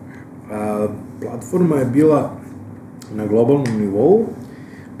 Platforma je bila na globalnom nivou.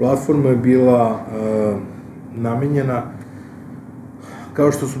 Platforma je bila namenjena,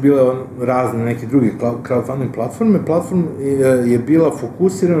 kao što su bile razne neke druge crowdfunding platforme, platforma je bila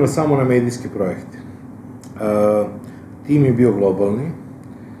fokusirana samo na medijske projekte. Tim je bio globalni.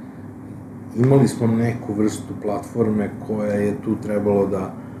 Imali smo neku vrstu platforme koja je tu trebalo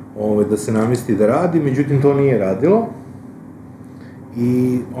da se namesti da radi, međutim to nije radilo.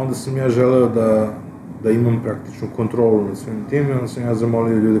 I onda sam ja želeo da imam praktičnu kontrolu nad svojim tim i onda sam ja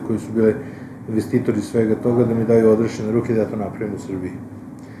zamolio ljude koji su bile investitori svega toga da mi daju odrešene ruke da ja to napravim u Srbiji.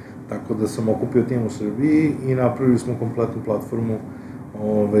 Tako da sam okupio tim u Srbiji i napravili smo kompletnu platformu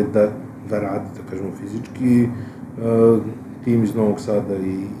da radi, da kažemo, fizički. Tim iz Novog Sada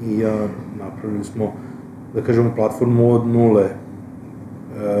i ja napravili smo, da kažemo, platformu od nule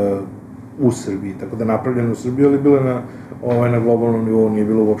u Srbiji, tako da napravljena u Srbiji, ali bila na globalnom nivou, nije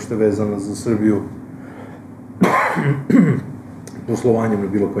bilo uopšte vezana za Srbiju poslovanjem na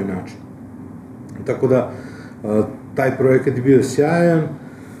bilo koji način. Tako da, taj projekat je bio sjajan.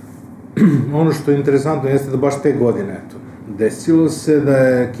 Ono što je interesantno jeste da baš te godine, eto, desilo se da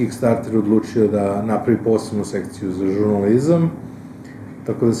je Kickstarter odlučio da napravi posebnu sekciju za žurnalizam,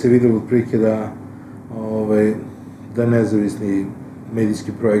 tako da se videlo otprilike da nezavisni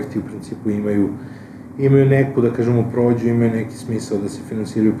medijski projekti u principu imaju neku, da kažemo, prođu, imaju neki smisao da se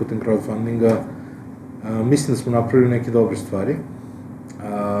finansiraju putem crowdfundinga. Mislim da smo napravili neke dobre stvari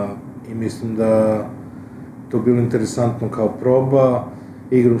i mislim da to bilo interesantno kao proba.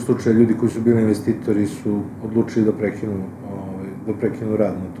 Igrom slučaja, ljudi koji su bili investitori su odlučili da prekinu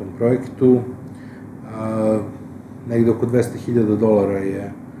rad na tom projektu. Negde oko $200,000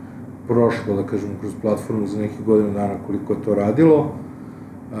 je prošlo, da kažem, kroz platformu za nekih godinu dana koliko je to radilo.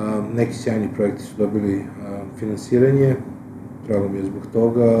 Neki sjajni projekti su dobili finansiranje, drago mi je zbog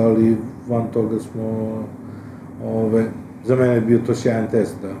toga, ali van toga smo, za mene je bio to sjajan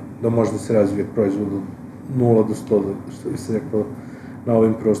test, da može da se razvije proizvod od 0 do 100, što bi se rekao, na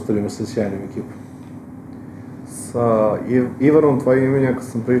ovim prostorima sa sjajnim ekipom. Sa Ivanom, tvojim imenjaka,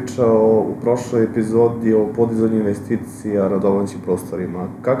 sam pričao u prošloj epizodi o podizanju investicija na domaćim prostorima.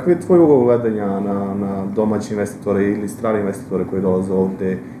 Kakav je tvoj ugao gledanja na domaće investitore ili strane investitore koji dolaze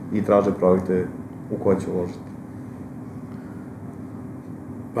ovde i traže projekte u koje će uložiti?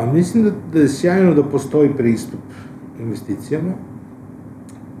 Pa mislim da je sjajno da postoji pristup investicijama.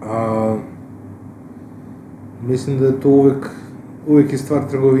 Mislim da je to uvek je stvar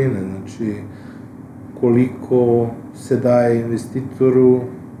trgovine, znači koliko se daje investitoru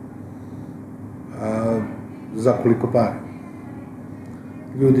za koliko para.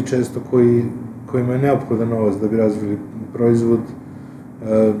 Ljudi često kojima je neophodan novac da bi razvili proizvod,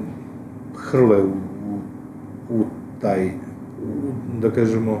 hrle u taj, da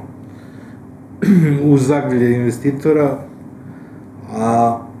kažemo, u zagrlje investitora,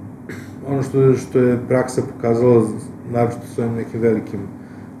 a ono što je praksa pokazala, naročito s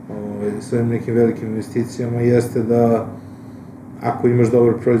ovim nekim velikim investicijama, jeste da ako imaš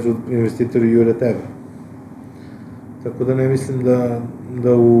dobar proizvod, investitori jure tebe. Tako da ne mislim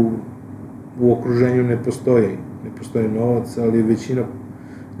da u okruženju ne postoji novac, ali većina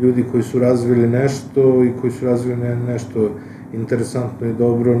ljudi koji su razvili nešto i koji su razvili nešto interesantno i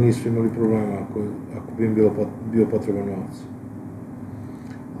dobro, nisu imali problema ako bi im bio potreban novac.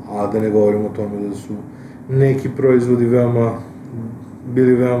 A da ne govorimo o tome da su neki proizvodi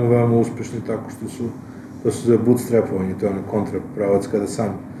bili veoma uspešni tako što su za bootstrapovanje, to je onaj kontrapravac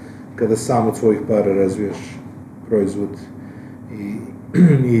kada sam od svojih para razvijaš proizvod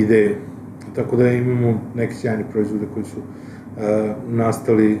i ideju. Tako da imamo neke sjajne proizvode koji su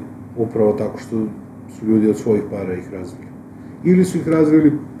nastali upravo tako što su ljudi od svojih para ih razvili. Ili su ih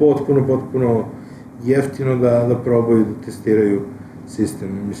razvili potpuno jeftino da probaju da testiraju sistem.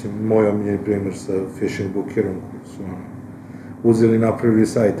 Mislim, moj omiljeni primer sa Fishing Bookerom, koji su uzeli, napravili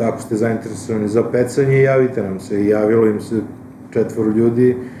sajt, ako ste zainteresovani za pecanje, javite nam se. I javilo im se 4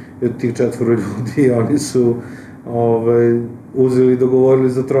 ljudi, i od tih 4 ljudi oni su uzeli i dogovorili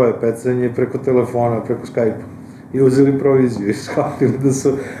za 3 pecanje preko telefona, preko Skype-a. I uzeli proviziju i shvatili da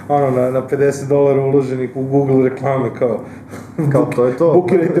su, na $50 uloženih u Google reklame, kao to je to.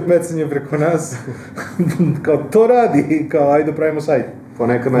 Bukirajte pecanje preko nas, kao to radi, kao ajde pravimo sajt.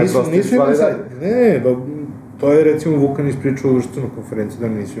 Ponekad najprostije stvari radi. Ne, to je recimo Vukan ispričao u društvenoj konferenciji da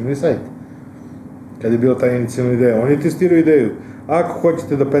nisu imali sajt. Kad je bila ta inicijalna ideja, on je testirao ideju. Ako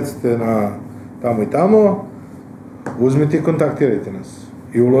hoćete da pecate na tamo i tamo, uzmite i kontaktirajte nas.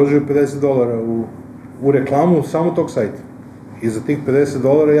 I uložio $50 u reklamu samo tog sajta. I za tih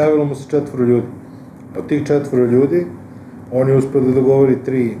 $50 javilo mu se 4 ljudi. Od tih 4 ljudi, on je uspio da dogovori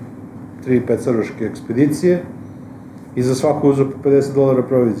 3 pecaroške ekspedicije i za svaku uzeo po $50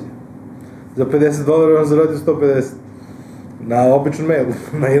 provizije. Za $50 on zaradio 150 na običan mail,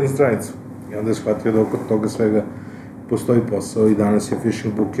 na jednu stranicu. I onda je shvatio da oko toga svega postoji posao i danas je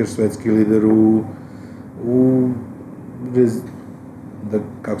Fishing Booker svetski lider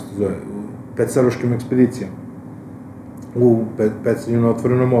kako se to zove, pecaroškim ekspedicijama, u pecanju na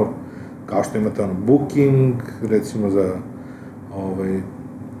otvorenom moru. Kao što imate Booking, recimo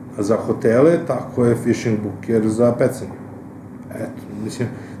za hotele, tako je Fishing Booker za pecanje. Eto, mislim,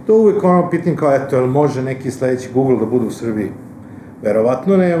 to uvek pitanje kao, jel može neki sledeći Google da bude u Srbiji?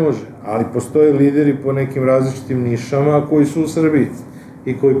 Verovatno ne može, ali postoje lideri po nekim različitim nišama koji su u Srbiji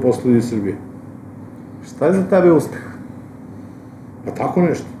i koji posluju u Srbiji. Šta je za tebe uspeh? Pa tako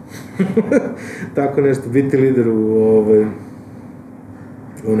nešto. Tako nešto, biti lider u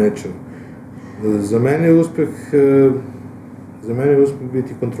nečemu. Za mene je uspeh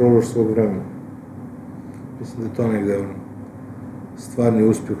biti kontrolor svog vremena. Mislim da je to negde stvarni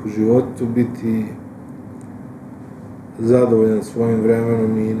uspeh u životu, biti zadovoljan svojim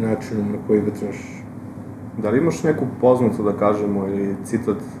vremenom i načinom na koji ga trošiš. Da li imaš neku poznatu, da kažemo, ili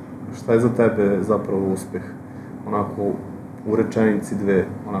citat, šta je za tebe zapravo uspeh? Onako, u rečenici 2,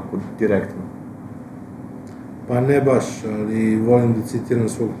 onako, direktno. Pa ne baš, ali volim da citiram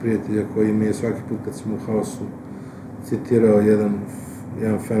svog prijatelja koji mi je svaki put kad sam u haosu citirao jednu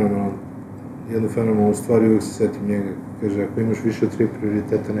fenomenalnu stvar i uvijek se setim njega. Kaže, ako imaš više od 3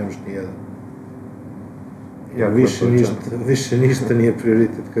 prioriteta, nemaš ni jedan. Više ništa nije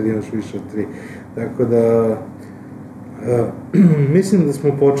prioritet kad imaš više od 3. Tako da, mislim da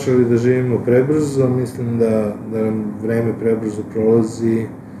smo počeli da živimo prebrzo, mislim da nam vreme prebrzo prolazi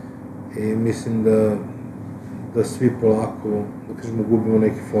I mislim da svi polako, da kažemo, gubimo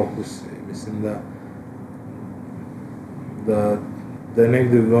neki fokus. I mislim da je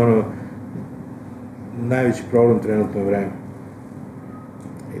negde najveći problem trenutno je vreme.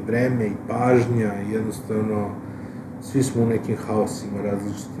 I vreme, i pažnja, i jednostavno, svi smo u nekim haosima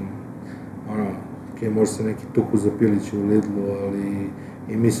različitim. Može se neki tuku za piliće u Lidlu, ali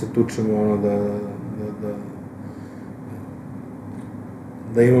i mi se tučemo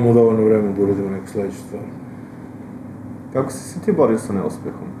da imamo dovoljno vremena da uradimo neku sledeću stvar. Kako si se ti borio sa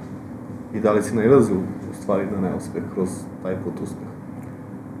neuspehom? I da li si nailazio u stvari na neuspeh kroz taj put uspeha?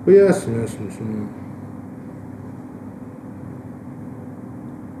 Pa jesam,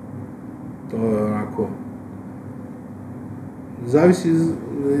 to je onako, zavisi,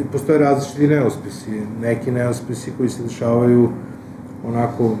 postoje različiti neuspesi, neki neuspesi koji se dešavaju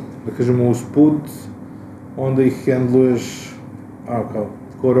onako, da kažemo, usput, onda ih hendluješ,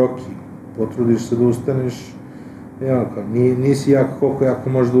 kao Rocky, potrudiš se da ustaneš, nisi jako koliko jako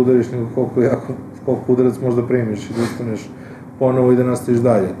možeš da udariš, nego koliko udarac možda primiš i da ustaneš ponovo i da nastaviš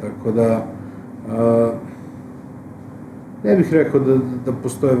dalje, tako da ne bih rekao da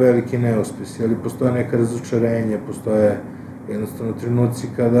postoje veliki neuspesi, ali postoje neka razočarenja, postoje jednostavno trenuci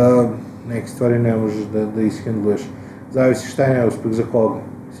kada neke stvari ne možeš da ishendluješ. Zavisi šta je neuspeh za koga.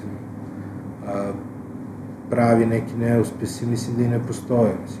 Pravi neki neuspesi, mislim da i ne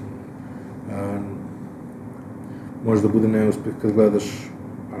postoje. Može da bude neuspeh kad gledaš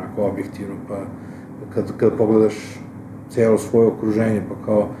onako objektivno, pa kad pogledaš celo svoje okruženje, pa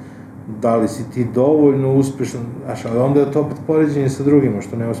kao da li si ti dovoljno uspešan, ali onda je to opet poređenje sa drugima,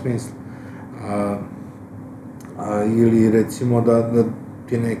 što nema smisla. Ili recimo da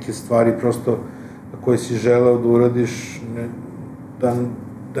ti neke stvari prosto koje si želeo da uradiš,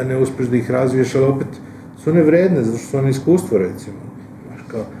 da ne uspeš da ih razviješ, ali opet su one vredne, zato što su one iskustvo, recimo.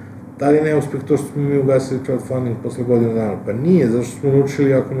 Da li je neuspeh to što smo mi ugasili crowdfunding posle godinu dana? Pa nije, zato što smo naučili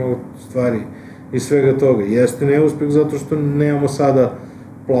jako mnogo stvari i svega toga. Jeste neuspeh zato što nemamo sada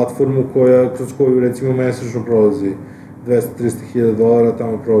platformu kroz koju, recimo, mesečno prolazi $200-300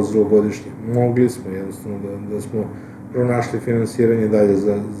 tamo prolazilo godišnje. Mogli smo jednostavno da smo pronašli finansiranje dalje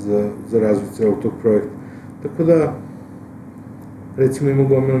za razvoj celog tog projekta. Tako da, recimo, ima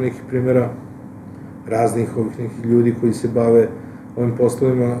gomila nekih primjera raznih ovih nekih ljudi koji se bave ovim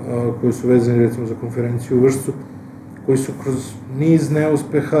poslovima koji su vezani, recimo, za konferenciju u Vršcu, koji su kroz niz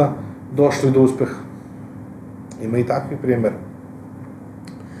neuspeha došli do uspeha. Ima i takvih primjera.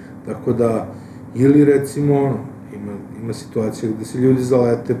 Tako da, ili recimo, ima situacija gde se ljudi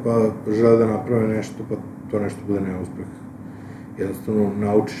zalete pa žele da naprave nešto, pa to nešto bude neuspeh. Jednostavno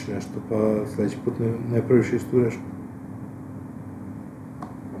naučiš nešto, pa sledeći put ne praviš istu grešku.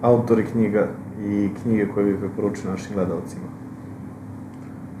 Autori knjiga i knjige koje bi preporučio našim gledalcima?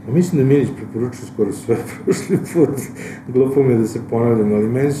 Mislim da Milić preporučio skoro sve prošli put. Glupo mi je da se ponavljam, ali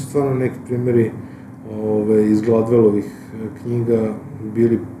meni su stvarno neki primjeri iz Gladwellovih knjiga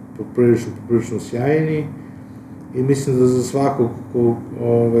bili poprilično sjajni i mislim da za svakog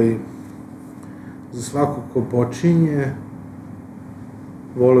ko počinje,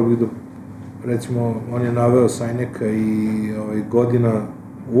 voleo bih da, recimo, on je naveo Sajneka i godina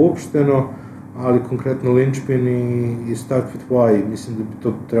uopšteno, ali konkretno Linchpin i Start with Why, mislim da bi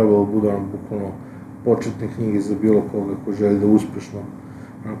to trebalo bude bukvalno početne knjige za bilo koga ko želi da uspešno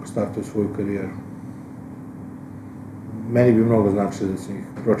startuje svoju karijeru. Meni bi mnogo značilo da sam ih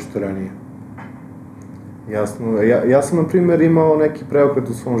pročitao ranije. Jasno. Ja sam, na primjer, imao neki preokret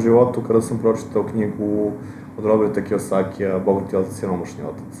u svom životu kada sam pročitao knjigu od Roberta Kiyosakija, Bogati otac i siromašni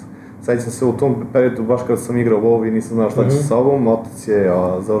otac. Sećam se u tom periodu, baš kada sam igrao WoW i nisam znao šta će sa sobom, otac je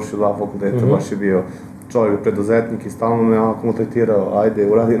završio 2 fakulteta, baš je bio čovjek preduzetnik i stalno me onako maltretirao,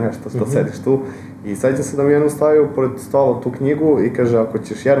 ajde, uradi nešto, što sediš tu. I sećam se da mi jednom stavio pored stola tu knjigu i kaže, ako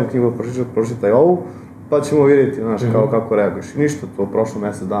ćeš jednu knjigu pročitaj ovu, pa ćemo vidjeti, znaš, kako reaguješ. I ništa, to prošlo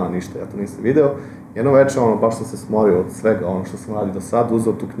mesec dana, ništa, ja to nisam video. Jedno večer, baš sam se smorio od svega ono što sam radio do sad,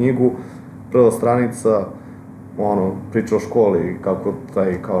 uzeo tu knjigu, prva stranica, priča o školi, kako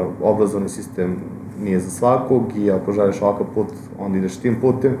taj obrazovni sistem nije za svakog i ako želiš ovakav put, onda ideš tim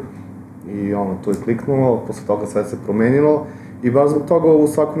putem. I to je kliknulo, posle toga sve se promenilo. I baš zbog toga u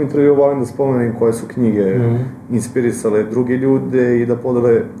svakom intervju volim da spomenem koje su knjige inspirisale druge ljude i da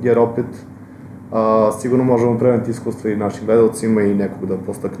podele, jer opet sigurno možemo preneti iskustvo i našim gledalcima i nekog da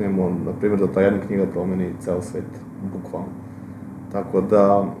postaknemo, na primjer, da ta jedna knjiga promeni ceo svet, bukvalno. Tako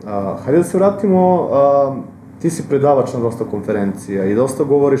da, hajde da se vratimo, ti si predavač na dosta konferencija i dosta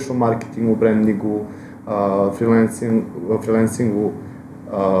govoriš o marketingu, brandingu, freelancingu.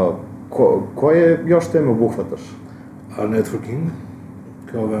 Koje još teme obuhvataš? Networking,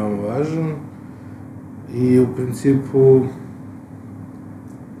 kao veoma važan i u principu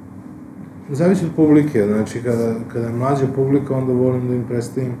zavisi od publike, znači kada je mlađa publika onda volim da im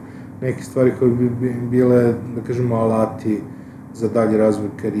predstavim neke stvari koje bi bile, da kažemo, alati za dalji razvoj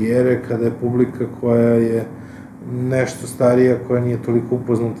karijere, kada je publika koja je nešto starija, koja nije toliko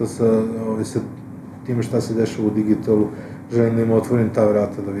upoznata sa time šta se dešava u digitalu, želim da im otvorim ta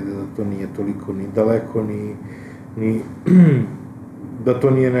vrata da vide da to nije toliko ni daleko, ni da to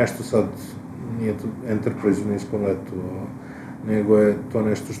nije nešto sad, nije to enterprise u niskom letu, nego je to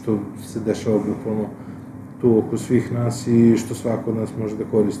nešto što se dešava bukvalno tu oko svih nas i što svako od nas može da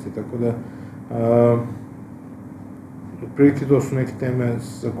koristi, tako da otprilike to su neke teme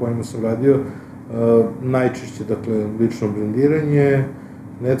sa kojima sam radio, najčešće, dakle, lično brendiranje,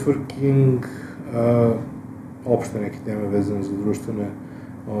 networking, opšte neke teme vezane za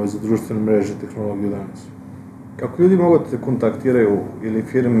društvene mreže, tehnologiju danas. Kako ljudi mogu da te kontaktiraju ili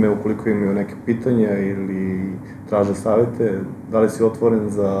firme ukoliko imaju neke pitanja ili traže savete, da li si otvoren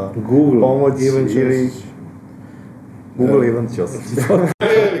za pomoć ili... Google Ivan Ćosić.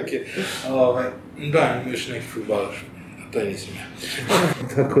 Velike. Da, ima još neki futbalar, a to nisam ja.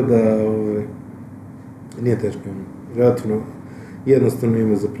 Tako da, nije teško, relativno jednostavno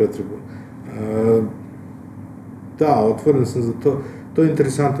ime za pretrebu. Da, otvoren sam za to. To je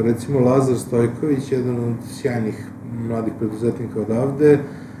interesantno, recimo Lazar Stojković, jedan od sjajnih mladih preduzetnika odavde,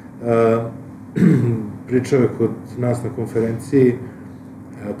 pričao je kod nas na konferenciji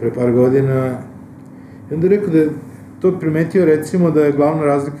pre par godina i onda je rekao da je to primetio, recimo, da je glavna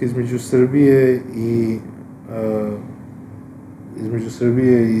razlika između Srbije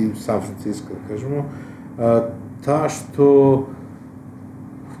i San Francisco, da kažemo, ta što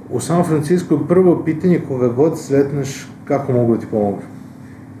u San Francisco je prvo pitanje koga god sretneš kako mogu da ti pomogu.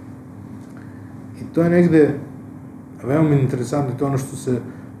 I to je negde veoma interesantno, to je ono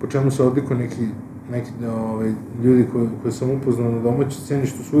po čemu se odlikuju neki ljudi koje sam upoznao na domaćoj sceni,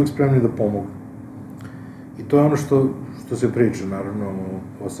 što su uvijek spremni da pomogu. I to je ono što se priča, naravno,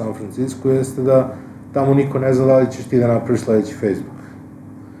 o San Francisco, jeste da tamo niko ne zna da li ćeš ti da napraviš sledeći Facebook.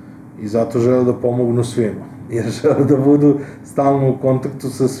 I zato žele da pomognu svima, jer žele da budu stalno u kontaktu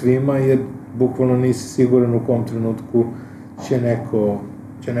sa svima, jer bukvalno nisi siguran u kom trenutku će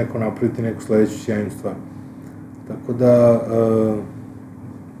neko napraviti neku sledeću sjajnu stvar. Tako da,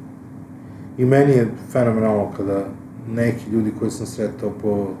 i meni je fenomenalno kada neki ljudi koji sam sretao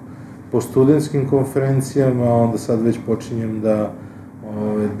po studentskim konferencijama, onda sad već počinjem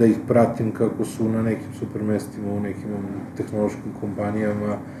da ih pratim kako su na nekim super mestima u nekim tehnološkim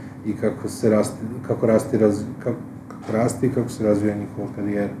kompanijama i kako raste i kako se razvija njihova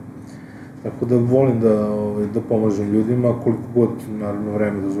karijera. Tako da volim da pomažem ljudima koliko god, naravno,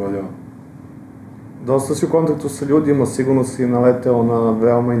 vreme dozvoljava. Dosta si u kontaktu sa ljudima, sigurno si naleteo na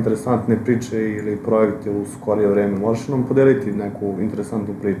veoma interesantne priče ili projekte u skorije vreme. Možeš nam podeliti neku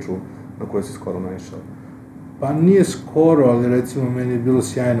interesantnu priču na koju si skoro naišao? Pa nije skoro, ali recimo meni je bilo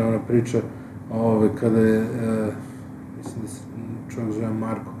sjajna ona priča kada je, mislim da se čovjek zove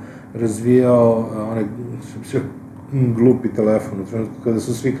Marko, razvijao onaj glupi telefon, u trenutku kada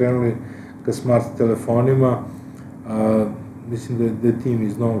su svi krenuli ka smart telefonima, mislim da je tim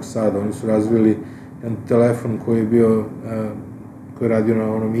iz Novog Sada, oni su razvili jedan telefon koji je bio, koji je radio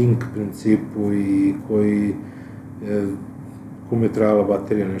na onom ink principu i kome je trajala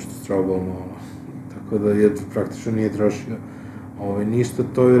baterija nešto strobalno, tako da je praktično nije trošio ništa.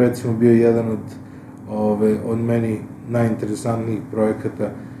 To je recimo bio jedan od meni najinteresantnijih projekata.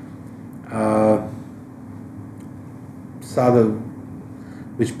 Sada,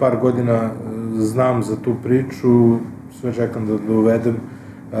 već par godina znam za tu priču, sve čekam da uvedem.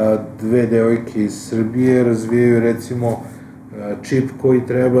 Dve devojke iz Srbije razvijaju recimo čip koji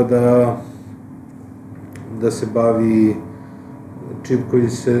treba da se bavi, čip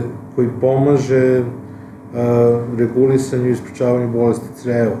koji pomaže regulisanju i sprečavanju bolesti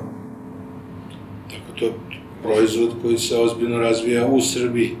creva. Tako to je proizvod koji se ozbiljno razvija u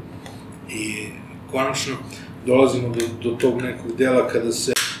Srbiji i konačno dolazimo do tog nekog dela kada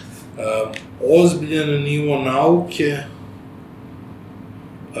se ozbiljan nivo nauke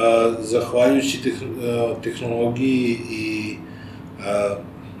zahvaljujući tehnologiji i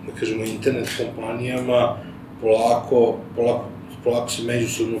da kažemo internet kompanijama polako se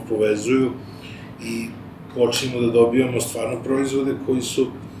međusobno povezuju i počnemo da dobijamo stvarno proizvode koji su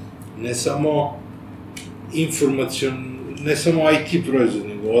ne samo ne samo IT proizvod,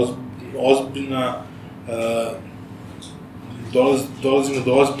 nego ozbiljna, dolazimo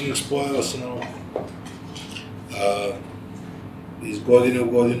do ozbiljnih spojeva sa naukom. Iz godine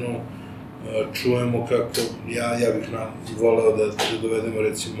u godinu čujemo kako, ja bih voleo da dovedemo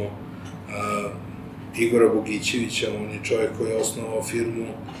recimo Igora Bogićevića, on je čovjek koji je osnovao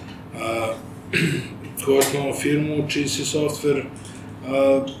firmu čiji se softver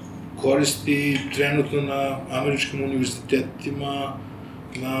koristi trenutno na američkim univerzitetima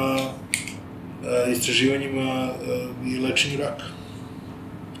na istraživanjima i lečenju raka.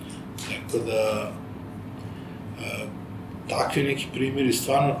 Tako da, takvi neki primjeri,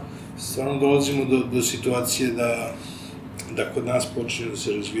 stvarno dolazimo do situacije da kod nas počinju da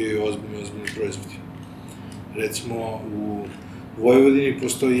se razvijaju ozbiljni proizvodi. Recimo, u Vojvodini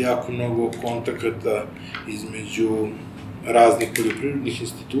postoji jako mnogo kontakata između raznih poljoprivrednih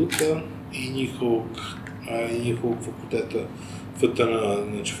instituta i njihovog fakulteta, FTN,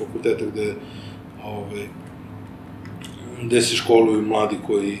 znači fakulteta gde se školuju mladi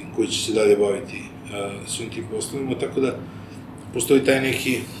koji će se dalje baviti svim tim poslovima, tako da postoji taj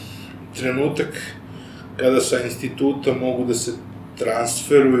neki trenutak kada sa instituta mogu da se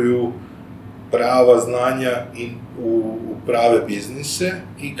transferuju prava znanja u prave biznise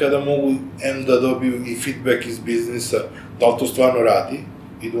i kada mogu da dobiju i feedback iz biznisa da li to stvarno radi,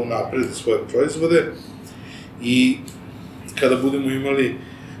 idu napred za svoje proizvode i kada budemo imali,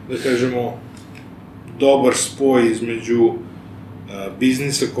 da kažemo, dobar spoj između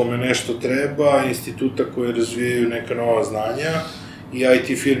biznisa kome nešto treba, instituta koje razvijaju neka nova znanja i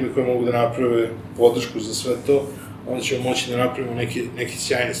IT firme koje mogu da naprave podršku za sve to, onda ćemo moći da napravimo neke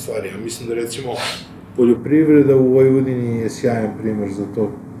sjajne stvari. Ja mislim da, recimo, poljoprivreda u Vojvodini je sjajan primer za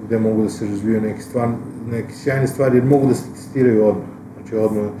to gde mogu da se razvijaju neke sjajne stvari, jer mogu da se testiraju odmah. Znači,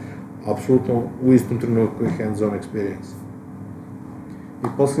 odmah, apsolutno, u istom trenutku je hands-on experience. I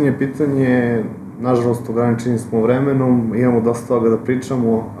poslednje pitanje, nažalost, ograničeni smo vremenom, imamo dosta toga da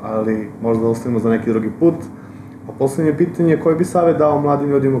pričamo, ali možda ostavimo za neki drugi put. A poslednje pitanje, koji bi savjet dao mladim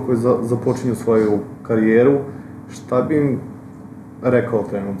ljudima koji započinju svoju karijeru, šta bi im rekao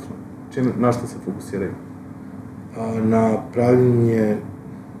trenutno? Na što se fokusiraju? Na pravljenje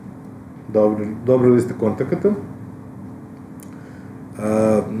dobre liste kontakata,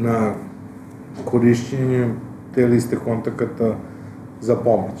 na korišćenje te liste kontakata za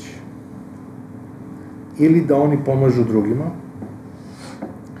pomoć. Ili da oni pomažu drugima,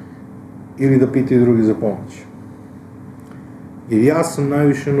 ili da pitaju drugi za pomoć. Jer ja sam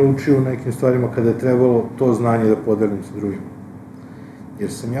najviše naučio u nekim stvarima kada je trebalo to znanje da podelim sa drugima.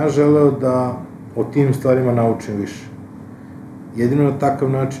 Jer sam ja želeo da o tim stvarima naučim više. Jedino na takav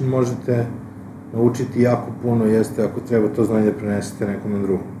način možete naučiti jako puno, jeste ako treba to znanje da prenesete nekom na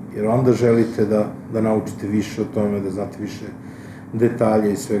drugom. Jer onda želite da naučite više o tome, da znate više detalja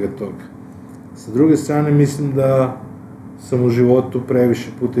i svega toga. Sa druge strane, mislim da sam u životu previše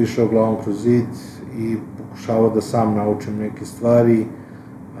puta išao glavom kroz zid i pokušavao da sam naučim neke stvari.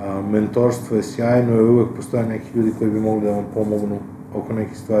 Mentorstvo je sjajno i uvek postoje neki ljudi koji bi mogli da vam pomognu oko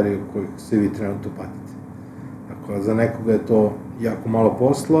nekih stvari o kojih se vi trenutno patite. Dakle, za nekoga je to jako malo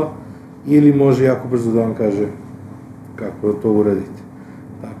posla ili može jako brzo da vam kaže kako da to uradite.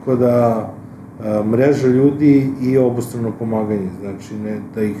 Tako da, mreža ljudi i obostrano pomaganje, znači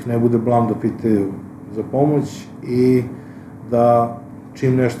da ih ne bude blam da pitaju za pomoć i da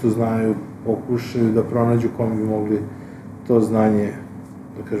čim nešto znaju pokušaju da pronađu kome bi mogli to znanje,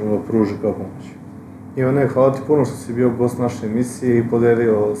 da kažemo, da pruže kao pomoć. Ivane, hvala ti puno što si bio gost naše emisije i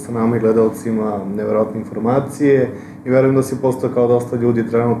podelio sa nama i gledalcima neverovatne informacije i verujem da si postao kao dosta ljudi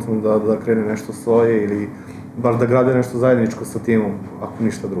trenutno da krene nešto svoje ili bar da grade nešto zajedničko sa timom, ako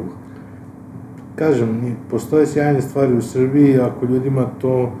ništa drugo. Kažem, postoje sjajne stvari u Srbiji, ako ljudima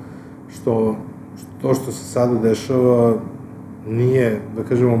to što se sada dešava nije, da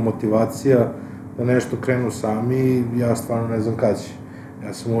kažemo, motivacija da nešto krenu sami, ja stvarno ne znam kada će.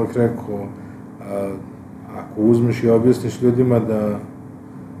 Ja sam uvek rekao, ako uzmeš i objasniš ljudima da,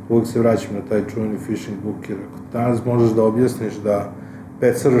 uvek se vraćam na taj čuveni fishing book, jer ako danas možeš da objasniš da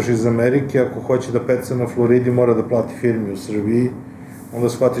pecaroš iz Amerike, ako hoće da peca na Floridi, mora da plati firmi u Srbiji, onda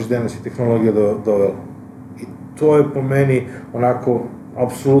shvatiš gde nas je tehnologija dovela. I to je po meni onako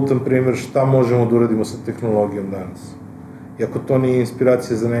apsolutan primer šta možemo da uradimo sa tehnologijom danas. I ako to nije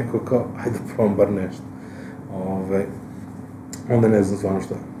inspiracija za neko kao, ajde da probam bar nešto, onda ne znam stvarno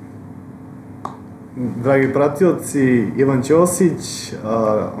šta. Dragi pratioci, Ivan Ćosić,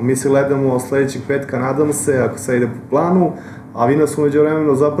 mi se gledamo sledećeg petka, nadam se, ako sve ide po planu, a vi nas umeđu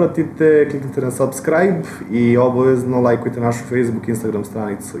vremenu zapratite, kliknite na subscribe i obavezno lajkujte našu Facebook, Instagram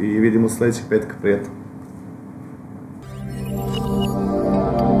stranicu i vidimo sledećeg petka, prijatno.